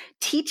time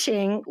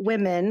teaching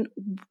women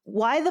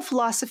why the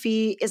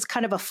philosophy is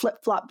kind of a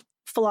flip-flop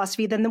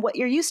philosophy than what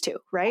you're used to,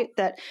 right?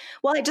 That,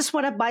 well, I just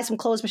want to buy some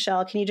clothes,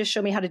 Michelle. Can you just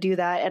show me how to do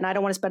that? And I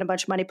don't want to spend a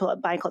bunch of money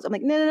buying clothes. I'm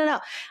like, no.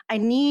 I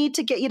need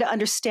to get you to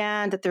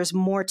understand that there's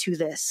more to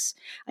this.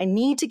 I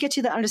need to get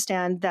you to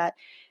understand that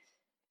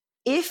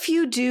if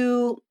you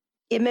do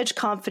image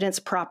confidence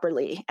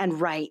properly and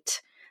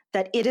right,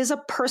 that it is a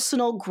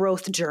personal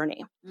growth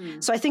journey.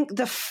 So I think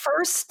the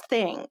first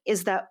thing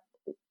is that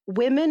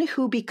women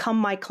who become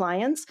my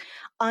clients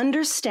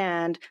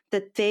understand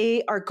that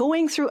they are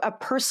going through a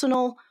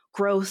personal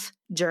growth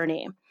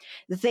journey.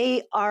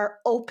 They are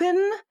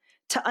open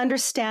to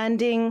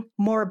understanding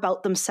more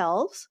about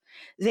themselves.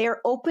 They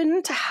are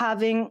open to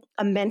having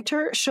a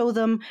mentor show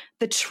them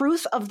the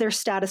truth of their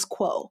status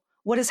quo.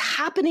 What is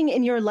happening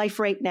in your life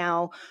right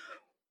now?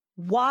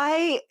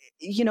 Why,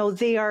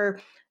 they are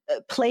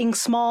playing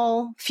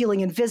small, feeling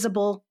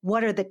invisible.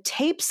 What are the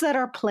tapes that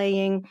are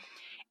playing?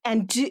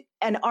 And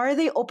are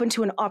they open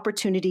to an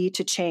opportunity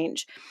to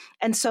change?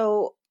 And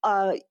so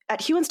at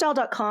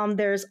huandstyle.com,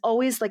 there's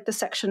always like the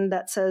section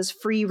that says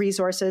free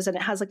resources, and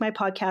it has like my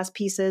podcast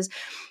pieces.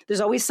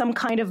 There's always some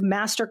kind of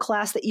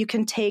masterclass that you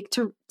can take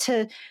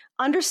to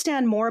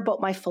understand more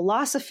about my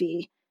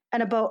philosophy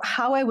and about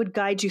how I would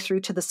guide you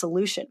through to the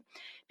solution.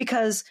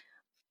 Because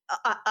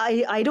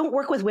I don't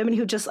work with women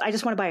who I just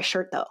want to buy a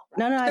shirt though.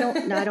 No, I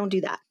don't do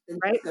that.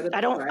 Right.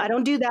 I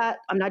don't do that.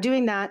 I'm not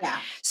doing that. Yeah.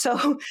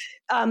 So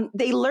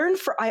they learn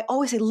I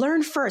always say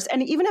learn first.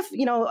 And even if,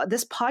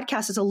 this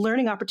podcast is a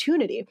learning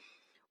opportunity,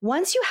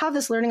 once you have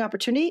this learning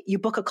opportunity, you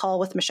book a call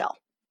with Michelle,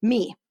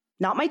 me,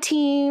 not my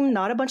team,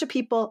 not a bunch of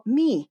people,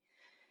 me.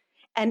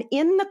 And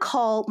in the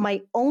call, my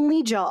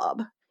only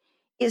job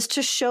is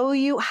to show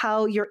you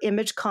how your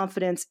image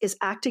confidence is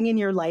acting in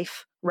your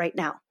life right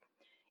now.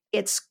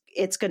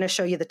 It's going to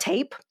show you the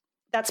tape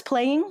that's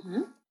playing.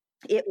 Mm-hmm.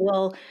 It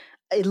will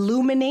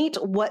illuminate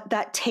what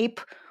that tape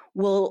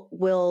will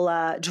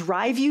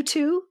drive you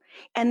to.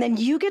 And then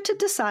you get to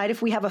decide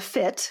if we have a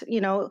fit,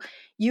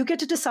 you get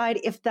to decide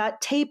if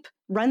that tape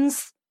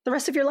runs the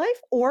rest of your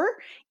life, or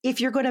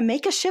if you're going to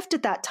make a shift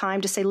at that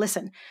time to say,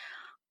 listen,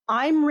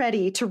 I'm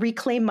ready to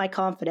reclaim my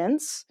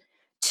confidence,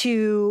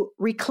 to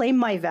reclaim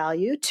my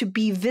value, to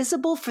be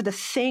visible for the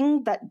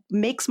thing that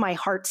makes my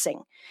heart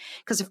sing.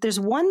 Because if there's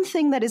one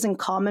thing that is in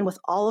common with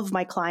all of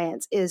my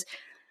clients is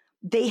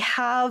they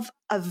have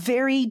a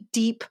very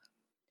deep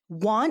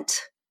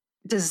want,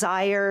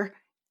 desire,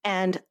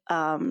 and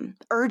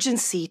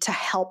urgency to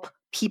help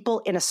people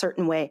in a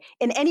certain way,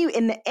 in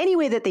any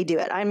way that they do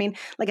it. I mean,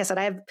 like I said,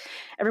 I have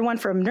everyone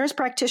from nurse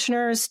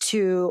practitioners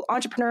to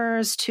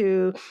entrepreneurs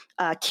to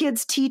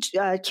kids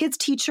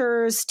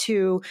teachers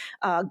to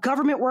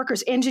government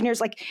workers,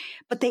 engineers,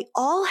 but they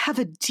all have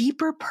a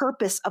deeper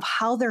purpose of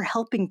how they're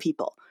helping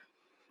people.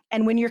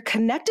 And when you're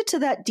connected to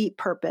that deep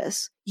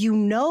purpose, you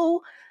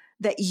know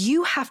that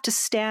you have to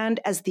stand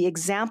as the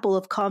example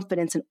of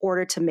confidence in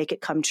order to make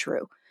it come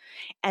true.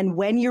 And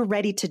when you're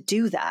ready to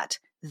do that,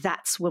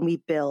 that's when we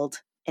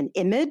build an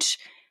image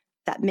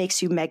that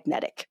makes you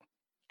magnetic.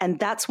 And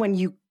that's when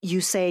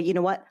you say, you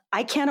know what,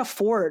 I can't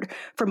afford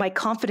for my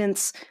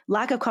confidence,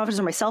 lack of confidence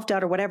or my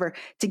self-doubt or whatever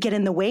to get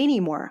in the way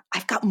anymore.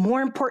 I've got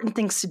more important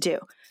things to do.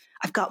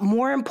 I've got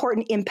more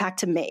important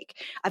impact to make.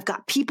 I've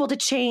got people to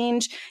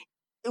change,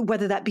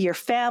 whether that be your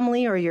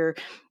family or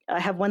I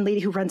have one lady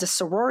who runs a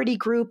sorority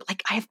group.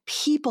 I have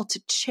people to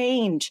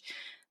change.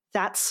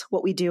 That's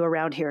what we do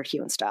around here at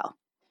Hue and Style.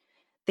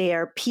 They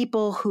are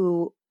people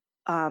who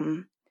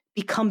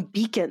become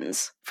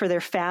beacons for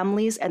their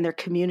families and their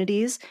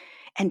communities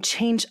and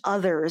change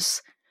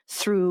others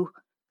through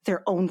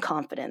their own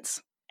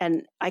confidence.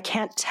 And I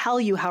can't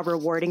tell you how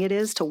rewarding it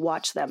is to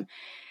watch them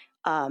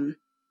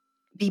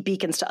be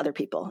beacons to other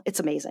people. It's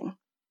amazing.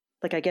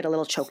 I get a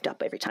little choked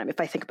up every time if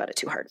I think about it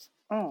too hard.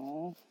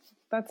 Oh,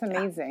 that's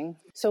amazing.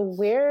 Yeah. So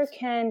where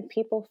can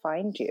people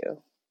find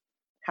you?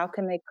 How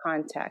can they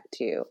contact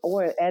you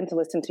and to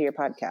listen to your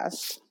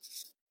podcast?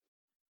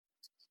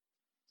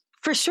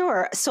 For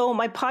sure. So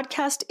my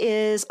podcast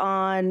is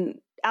on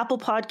Apple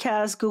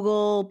Podcasts,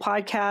 Google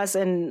Podcasts,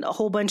 and a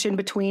whole bunch in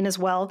between as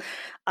well.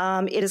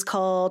 It is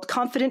called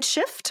Confidence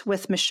Shift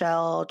with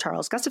Michelle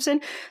Charles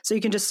Gustafson. So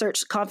you can just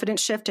search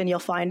Confidence Shift and you'll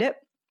find it.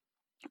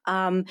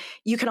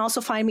 You can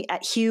also find me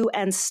at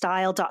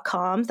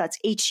hueandstyle.com. That's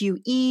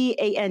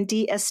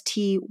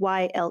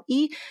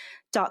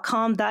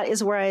HUEANDSTYLE.com. That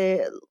is where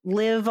I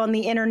live on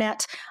the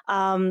internet.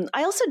 I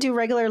also do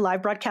regular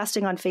live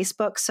broadcasting on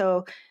Facebook.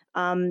 So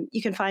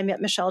you can find me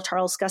at Michelle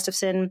Charles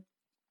Gustafson,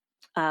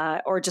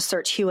 or just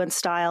search Hue and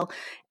Style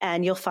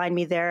and you'll find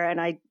me there. And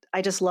I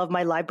just love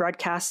my live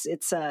broadcasts.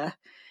 It's I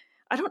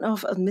don't know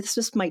if this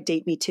just might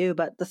date me too,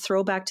 but the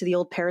throwback to the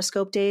old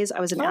Periscope days. I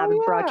was an avid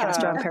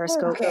broadcaster on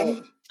Periscope,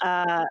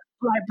 live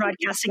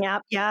broadcasting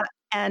app. Yeah.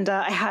 And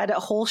I had a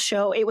whole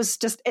show.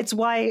 It's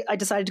why I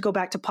decided to go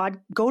back to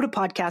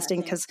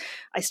podcasting, because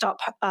I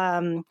stopped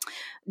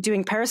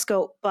doing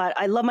Periscope. But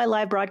I love my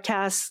live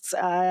broadcasts,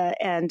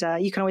 and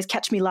you can always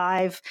catch me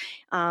live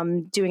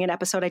doing an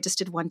episode. I just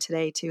did one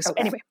today too. So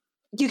anyway,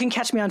 you can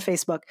catch me on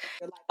Facebook.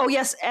 Oh,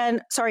 yes.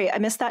 And sorry, I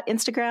missed that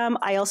Instagram.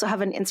 I also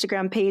have an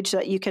Instagram page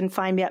that you can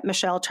find me at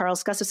Michelle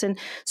Charles Gustafson,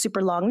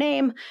 super long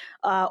name,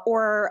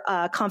 or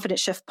Confident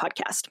Shift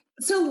Podcast.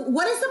 So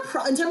what is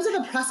in terms of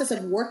the process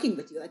of working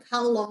with you? Like,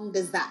 how long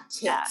does that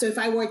take? Yeah. So if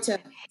I were to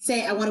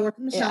say, I want to work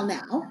with Michelle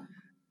now,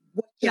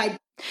 what should I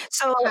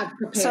have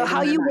prepared? So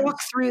how you walk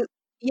through...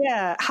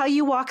 Yeah, how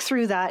you walk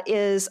through that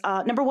is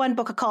number one,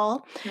 book a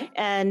call,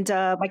 and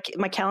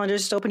my calendar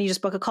is just open. You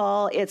just book a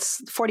call.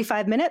 It's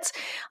 45 minutes.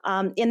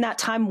 In that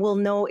time, we'll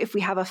know if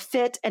we have a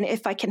fit and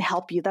if I can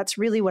help you. That's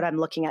really what I'm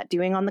looking at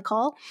doing on the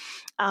call.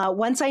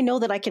 Once I know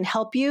that I can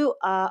help you,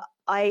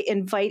 I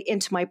invite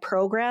into my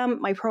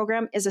program. My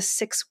program is a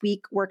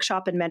 6-week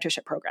workshop and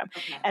mentorship program.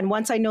 Okay. And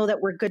once I know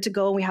that we're good to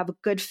go and we have a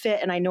good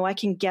fit, and I know I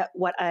can get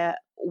what I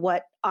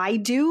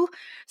do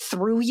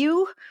through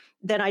you,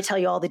 then I tell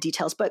you all the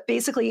details. But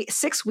basically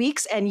 6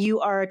 weeks and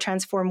you are a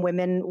transformed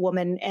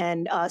woman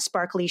and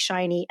sparkly,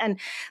 shiny. And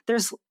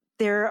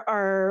there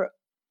are,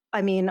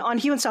 I mean, on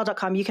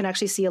hueandstyle.com, you can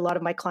actually see a lot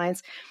of my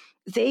clients.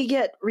 They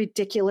get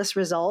ridiculous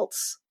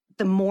results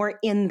the more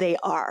in they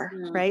are,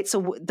 right?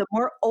 So the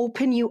more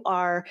open you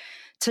are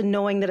to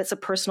knowing that it's a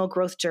personal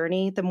growth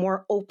journey, the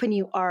more open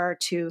you are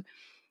to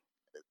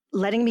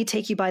letting me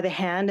take you by the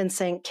hand and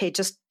saying, okay,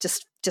 just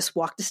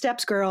walk the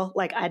steps, girl.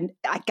 Like I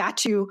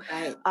got you.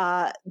 Right.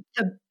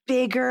 The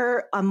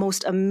bigger,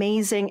 most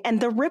amazing,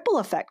 and the ripple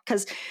effect.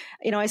 Because,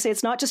 I say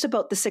it's not just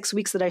about the 6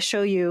 weeks that I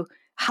show you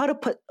how to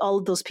put all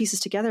of those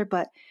pieces together,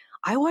 but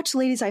I watch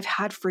ladies I've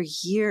had for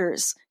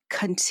years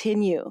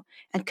continue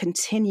and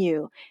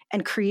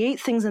create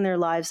things in their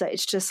lives that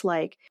it's just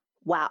like,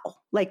 wow,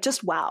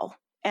 just wow.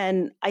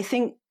 And I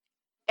think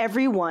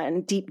every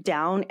woman deep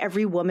down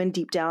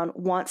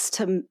wants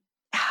to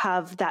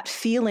have that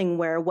feeling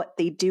where what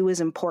they do is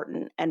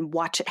important and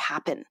watch it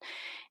happen.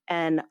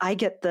 And I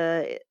get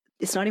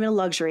it's not even a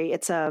luxury.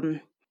 It's a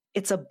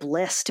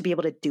bliss to be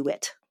able to do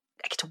it.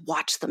 I get to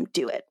watch them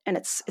do it. And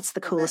it's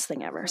the coolest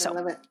thing ever. So I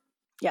love it.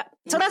 Yeah.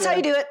 So that's how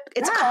you do it.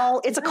 It's a call.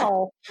 It's a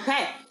call.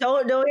 Okay.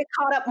 Don't get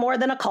caught up more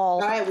than a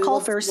call. All right. Call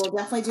first. We'll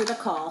definitely do the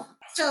call.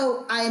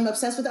 So I am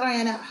obsessed with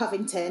Arianna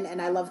Huffington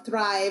and I love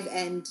Thrive,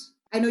 and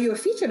I know you were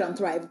featured on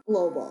Thrive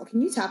Global.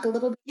 Can you talk a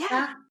little bit about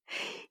that?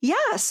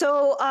 Yeah.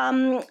 So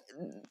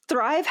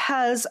Thrive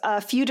has a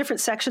few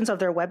different sections of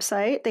their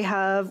website. They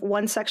have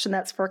one section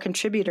that's for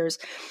contributors.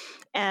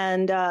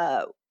 And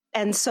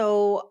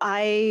so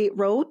I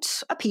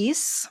wrote a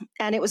piece,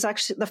 and it was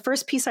actually the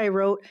first piece I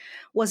wrote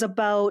was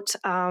about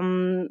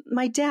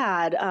my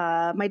dad.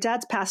 My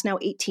dad's passed now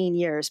 18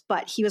 years,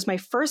 but he was my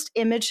first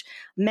image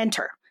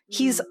mentor.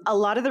 He's a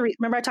lot of the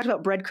remember I talked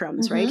about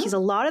breadcrumbs, right? He's a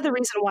lot of the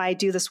reason why I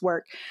do this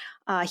work.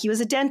 He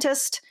was a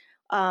dentist.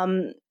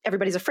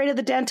 Everybody's afraid of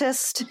the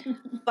dentist,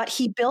 but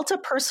he built a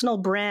personal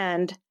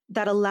brand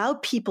that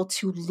allowed people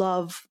to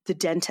love the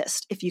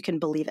dentist, if you can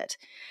believe it.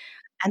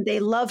 And they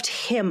loved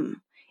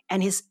him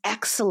and his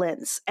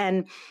excellence.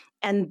 And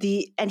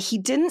he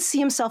didn't see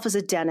himself as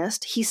a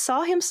dentist. He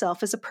saw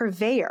himself as a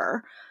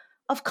purveyor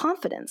of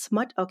confidence.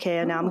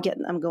 Okay, now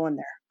I'm going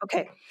there.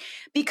 Okay.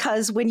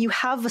 Because when you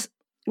have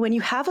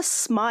a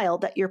smile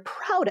that you're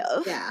proud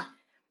of,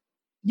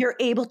 you're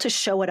able to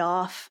show it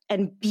off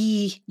and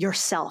be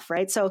yourself,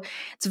 right? So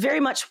it's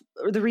very much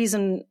the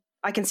reason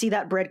I can see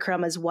that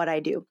breadcrumb as what I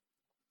do.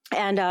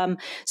 And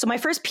so my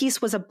first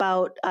piece was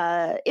about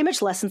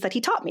image lessons that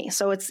he taught me.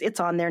 So it's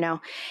on there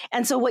now.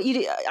 And so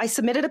I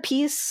submitted a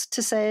piece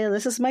to say,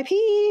 this is my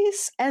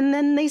piece. And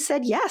then they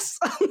said yes.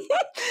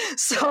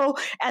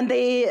 And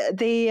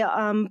they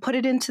put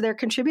it into their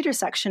contributor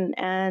section.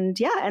 And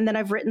and then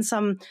I've written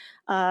some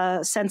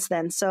since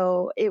then.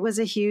 So it was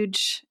a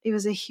huge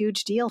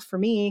deal for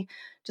me,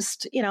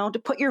 just,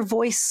 to put your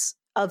voice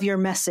of your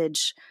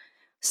message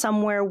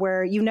somewhere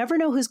where you never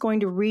know who's going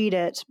to read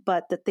it,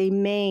 but that they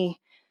may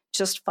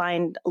just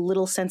find a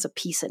little sense of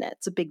peace in it.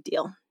 It's a big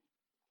deal.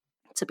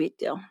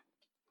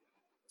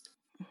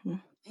 Mm-hmm.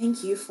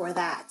 Thank you for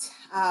that.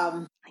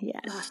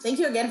 Thank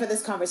you again for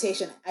this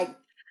conversation. I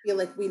feel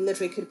like we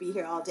literally could be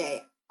here all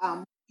day.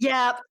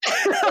 Yeah.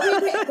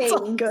 Favorite It's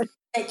all thing good.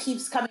 that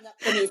keeps coming up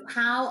for me is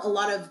how a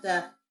lot of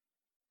the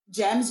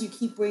gems you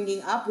keep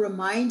bringing up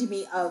remind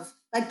me of,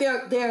 like,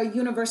 they're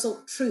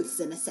universal truths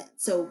in a sense.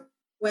 So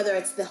whether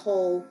it's the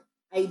whole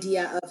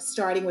idea of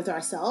starting with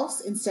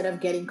ourselves instead of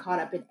getting caught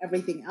up in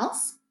everything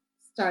else,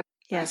 starting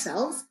with Yes.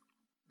 ourselves,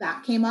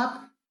 that came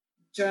up.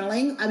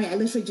 Journaling. I mean, I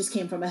literally just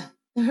came from a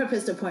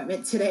therapist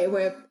appointment today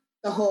where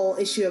the whole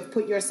issue of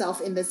put yourself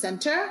in the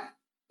center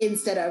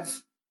instead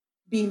of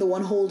being the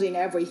one holding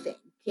everything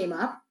came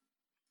up.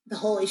 The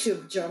whole issue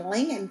of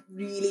journaling and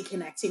really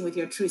connecting with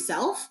your true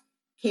self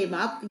came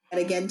up yet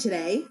again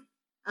today.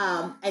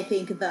 I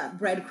think the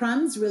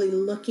breadcrumbs, really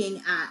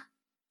looking at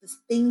the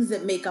things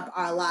that make up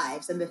our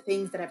lives and the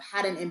things that have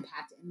had an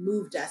impact and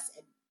moved us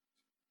and,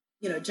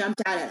 you know,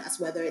 jumped out at us,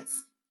 whether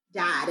it's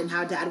dad and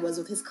how dad was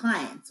with his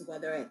clients,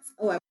 whether it's,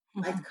 oh, I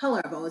like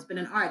color, I've always been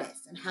an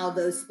artist, and how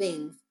those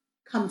things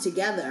come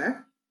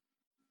together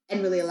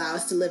and really allow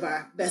us to live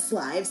our best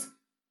lives.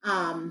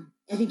 I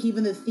think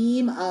even the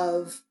theme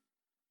of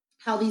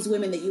how these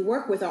women that you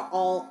work with are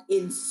all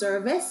in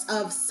service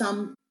of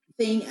something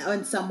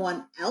and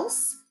someone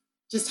else,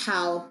 just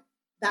how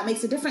that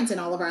makes a difference in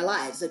all of our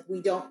lives. Like, we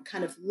don't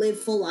kind of live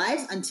full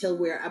lives until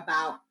we're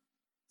about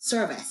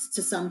service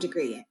to some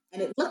degree.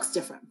 And it looks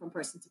different from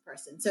person to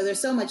person. So there's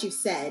so much you've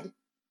said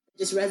that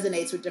just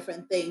resonates with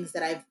different things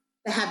that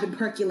have been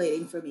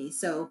percolating for me.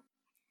 So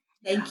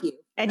thank you.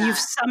 And you've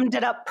summed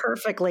it up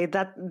perfectly.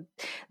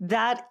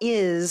 That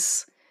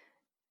is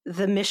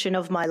the mission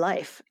of my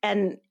life.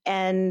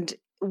 And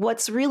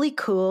what's really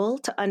cool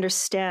to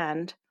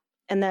understand,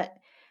 and that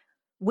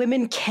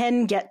women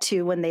can get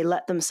to when they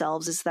let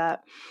themselves, is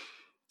that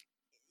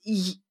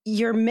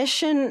your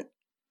mission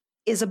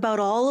is about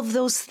all of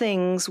those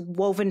things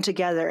woven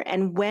together.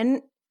 And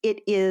when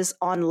it is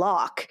on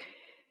lock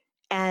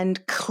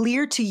and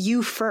clear to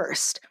you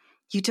first,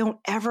 you don't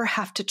ever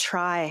have to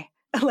try.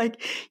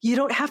 Like, you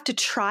don't have to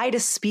try to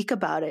speak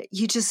about it.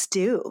 You just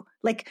do.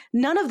 Like,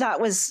 none of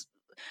that was,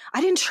 I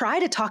didn't try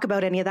to talk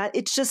about any of that.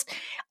 It's just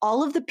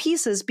all of the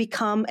pieces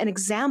become an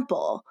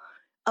example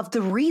of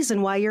the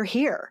reason why you're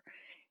here.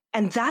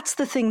 And that's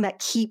the thing that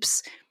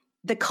keeps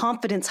the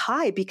confidence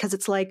high, because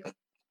it's like,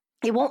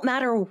 it won't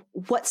matter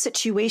what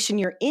situation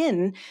you're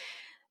in.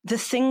 The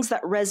things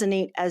that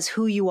resonate as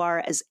who you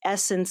are, as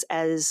essence,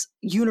 as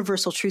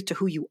universal truth to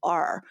who you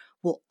are,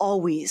 will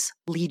always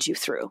lead you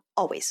through,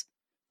 always.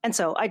 And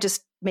so I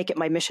just make it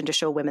my mission to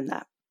show women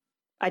that.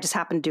 I just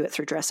happen to do it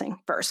through dressing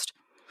first.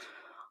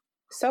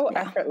 So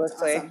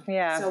effortlessly. Awesome.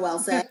 Yeah. So well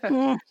said.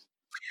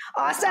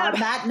 Awesome. On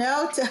that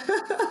note.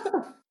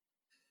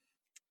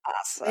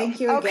 Awesome. Thank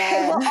you Okay,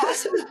 again. well,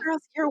 awesome,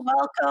 girls. You're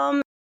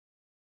welcome.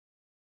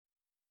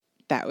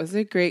 That was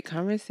a great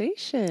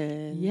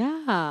conversation.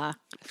 Yeah. I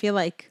feel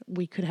like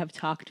we could have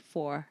talked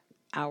for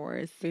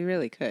hours. We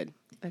really could.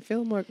 I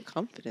feel more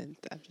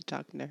confident after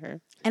talking to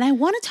her. And I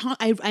want to talk,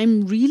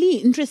 I'm really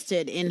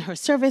interested in her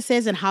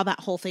services and how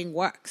that whole thing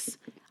works.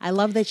 I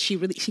love that she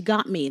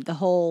got me. The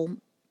whole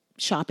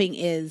shopping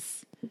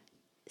is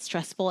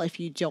stressful if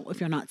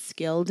you're not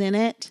skilled in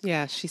it.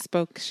 Yeah, she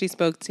spoke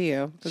to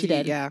you. She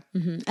did. Yeah.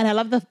 Mm-hmm. And I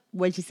love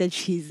when she said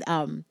she's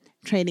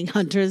training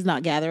hunters,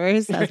 not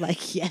gatherers. I was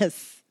like,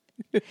 yes.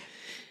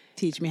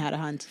 Teach me how to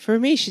hunt. For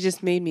me, she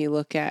just made me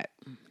look at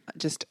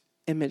just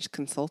image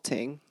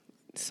consulting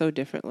so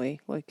differently.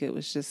 Like, it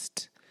was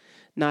just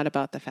not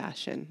about the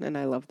fashion. And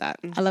I love that.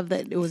 I love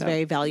that it was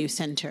very value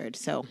centered.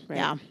 So, right.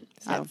 yeah.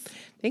 So,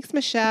 thanks,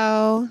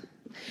 Michelle.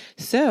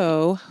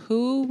 So,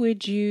 who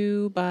would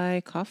you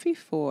buy coffee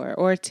for?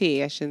 Or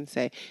tea, I shouldn't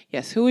say.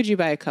 Yes, who would you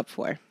buy a cup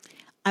for?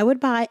 I would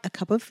buy a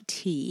cup of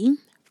tea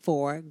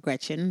for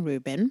Gretchen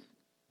Rubin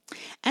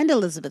and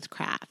Elizabeth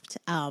Kraft,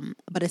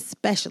 but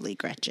especially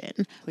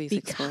Gretchen. Please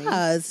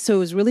explain. So it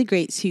was really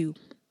great to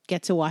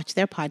get to watch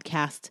their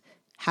podcast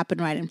happen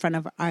right in front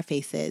of our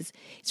faces.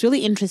 It's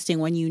really interesting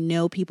when you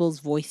know people's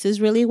voices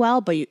really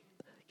well, but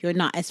you're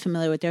not as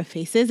familiar with their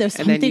faces. There's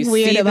something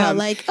weird about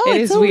like, oh,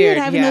 it's so weird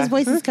having those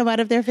voices come out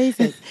of their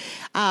faces.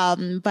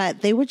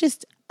 But they were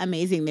just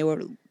amazing. They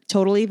were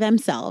totally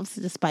themselves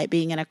despite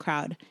being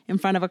in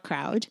front of a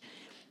crowd.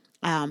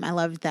 I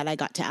loved that I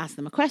got to ask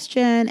them a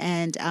question.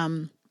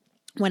 And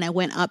when I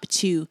went up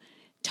to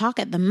talk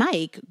at the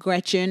mic,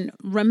 Gretchen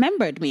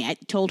remembered me. I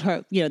told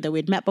her, that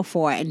we'd met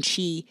before, and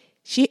she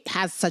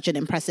has such an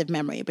impressive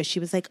memory, but she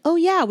was like, oh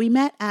yeah, we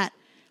met at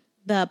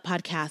the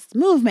podcast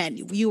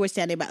movement. You were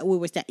standing by, you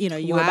were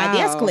by the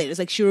escalators.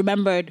 Like, she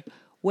remembered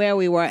where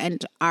we were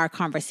and our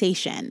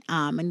conversation,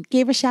 and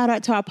gave a shout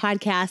out to our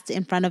podcast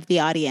in front of the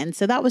audience.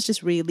 So that was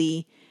just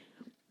really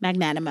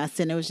magnanimous,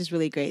 and it was just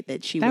really great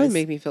that that would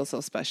make me feel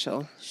so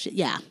special.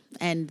 Yeah.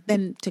 And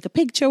then took a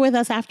picture with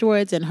us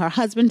afterwards, and her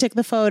husband took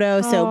the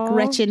photo. So Aww.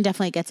 Gretchen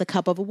definitely gets a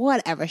cup of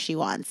whatever she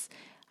wants.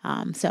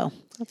 So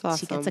that's awesome.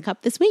 She gets a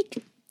cup this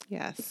week.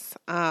 Yes.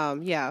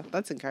 Yeah,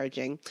 that's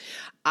encouraging.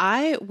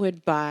 I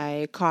would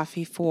buy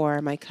coffee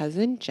for my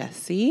cousin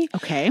Jessie.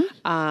 Okay.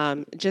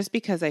 Just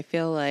because I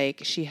feel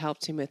like she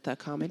helped him with the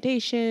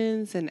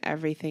accommodations and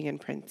everything in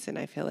Princeton.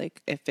 I feel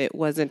like if it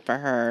wasn't for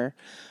her,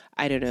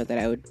 I don't know that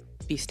I would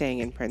be staying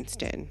in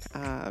Princeton.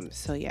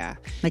 So yeah.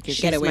 Like your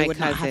she's getaway my would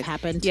not cousin. have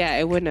happened. Yeah,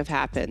 it wouldn't have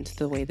happened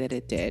the way that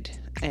it did.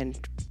 And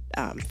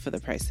for the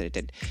price that it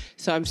did.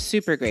 So I'm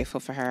super grateful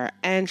for her.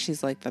 And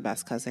she's like the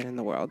best cousin in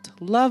the world.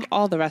 Love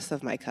all the rest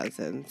of my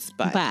cousins,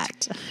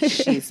 but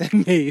she's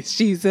amazing.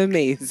 She's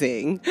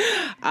amazing.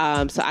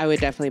 So I would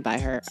definitely buy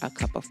her a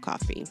cup of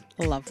coffee.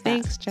 Love that.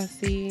 Thanks,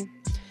 Jessie.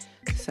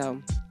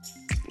 So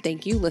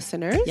thank you,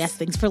 listeners. Yes,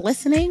 thanks for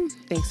listening.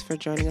 Thanks for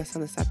joining us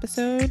on this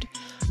episode.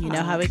 You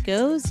know how it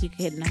goes. You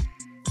can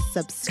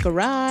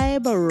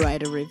subscribe,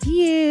 write a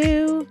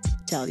review,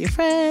 tell your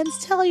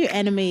friends, tell your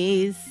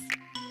enemies.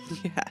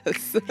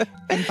 Yes.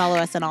 And follow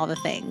us on all the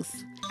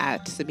things.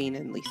 At Sabine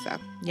and Lisa.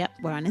 Yep,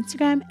 we're on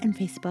Instagram and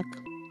Facebook.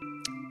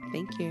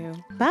 Thank you.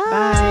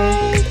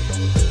 Bye.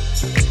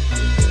 Bye.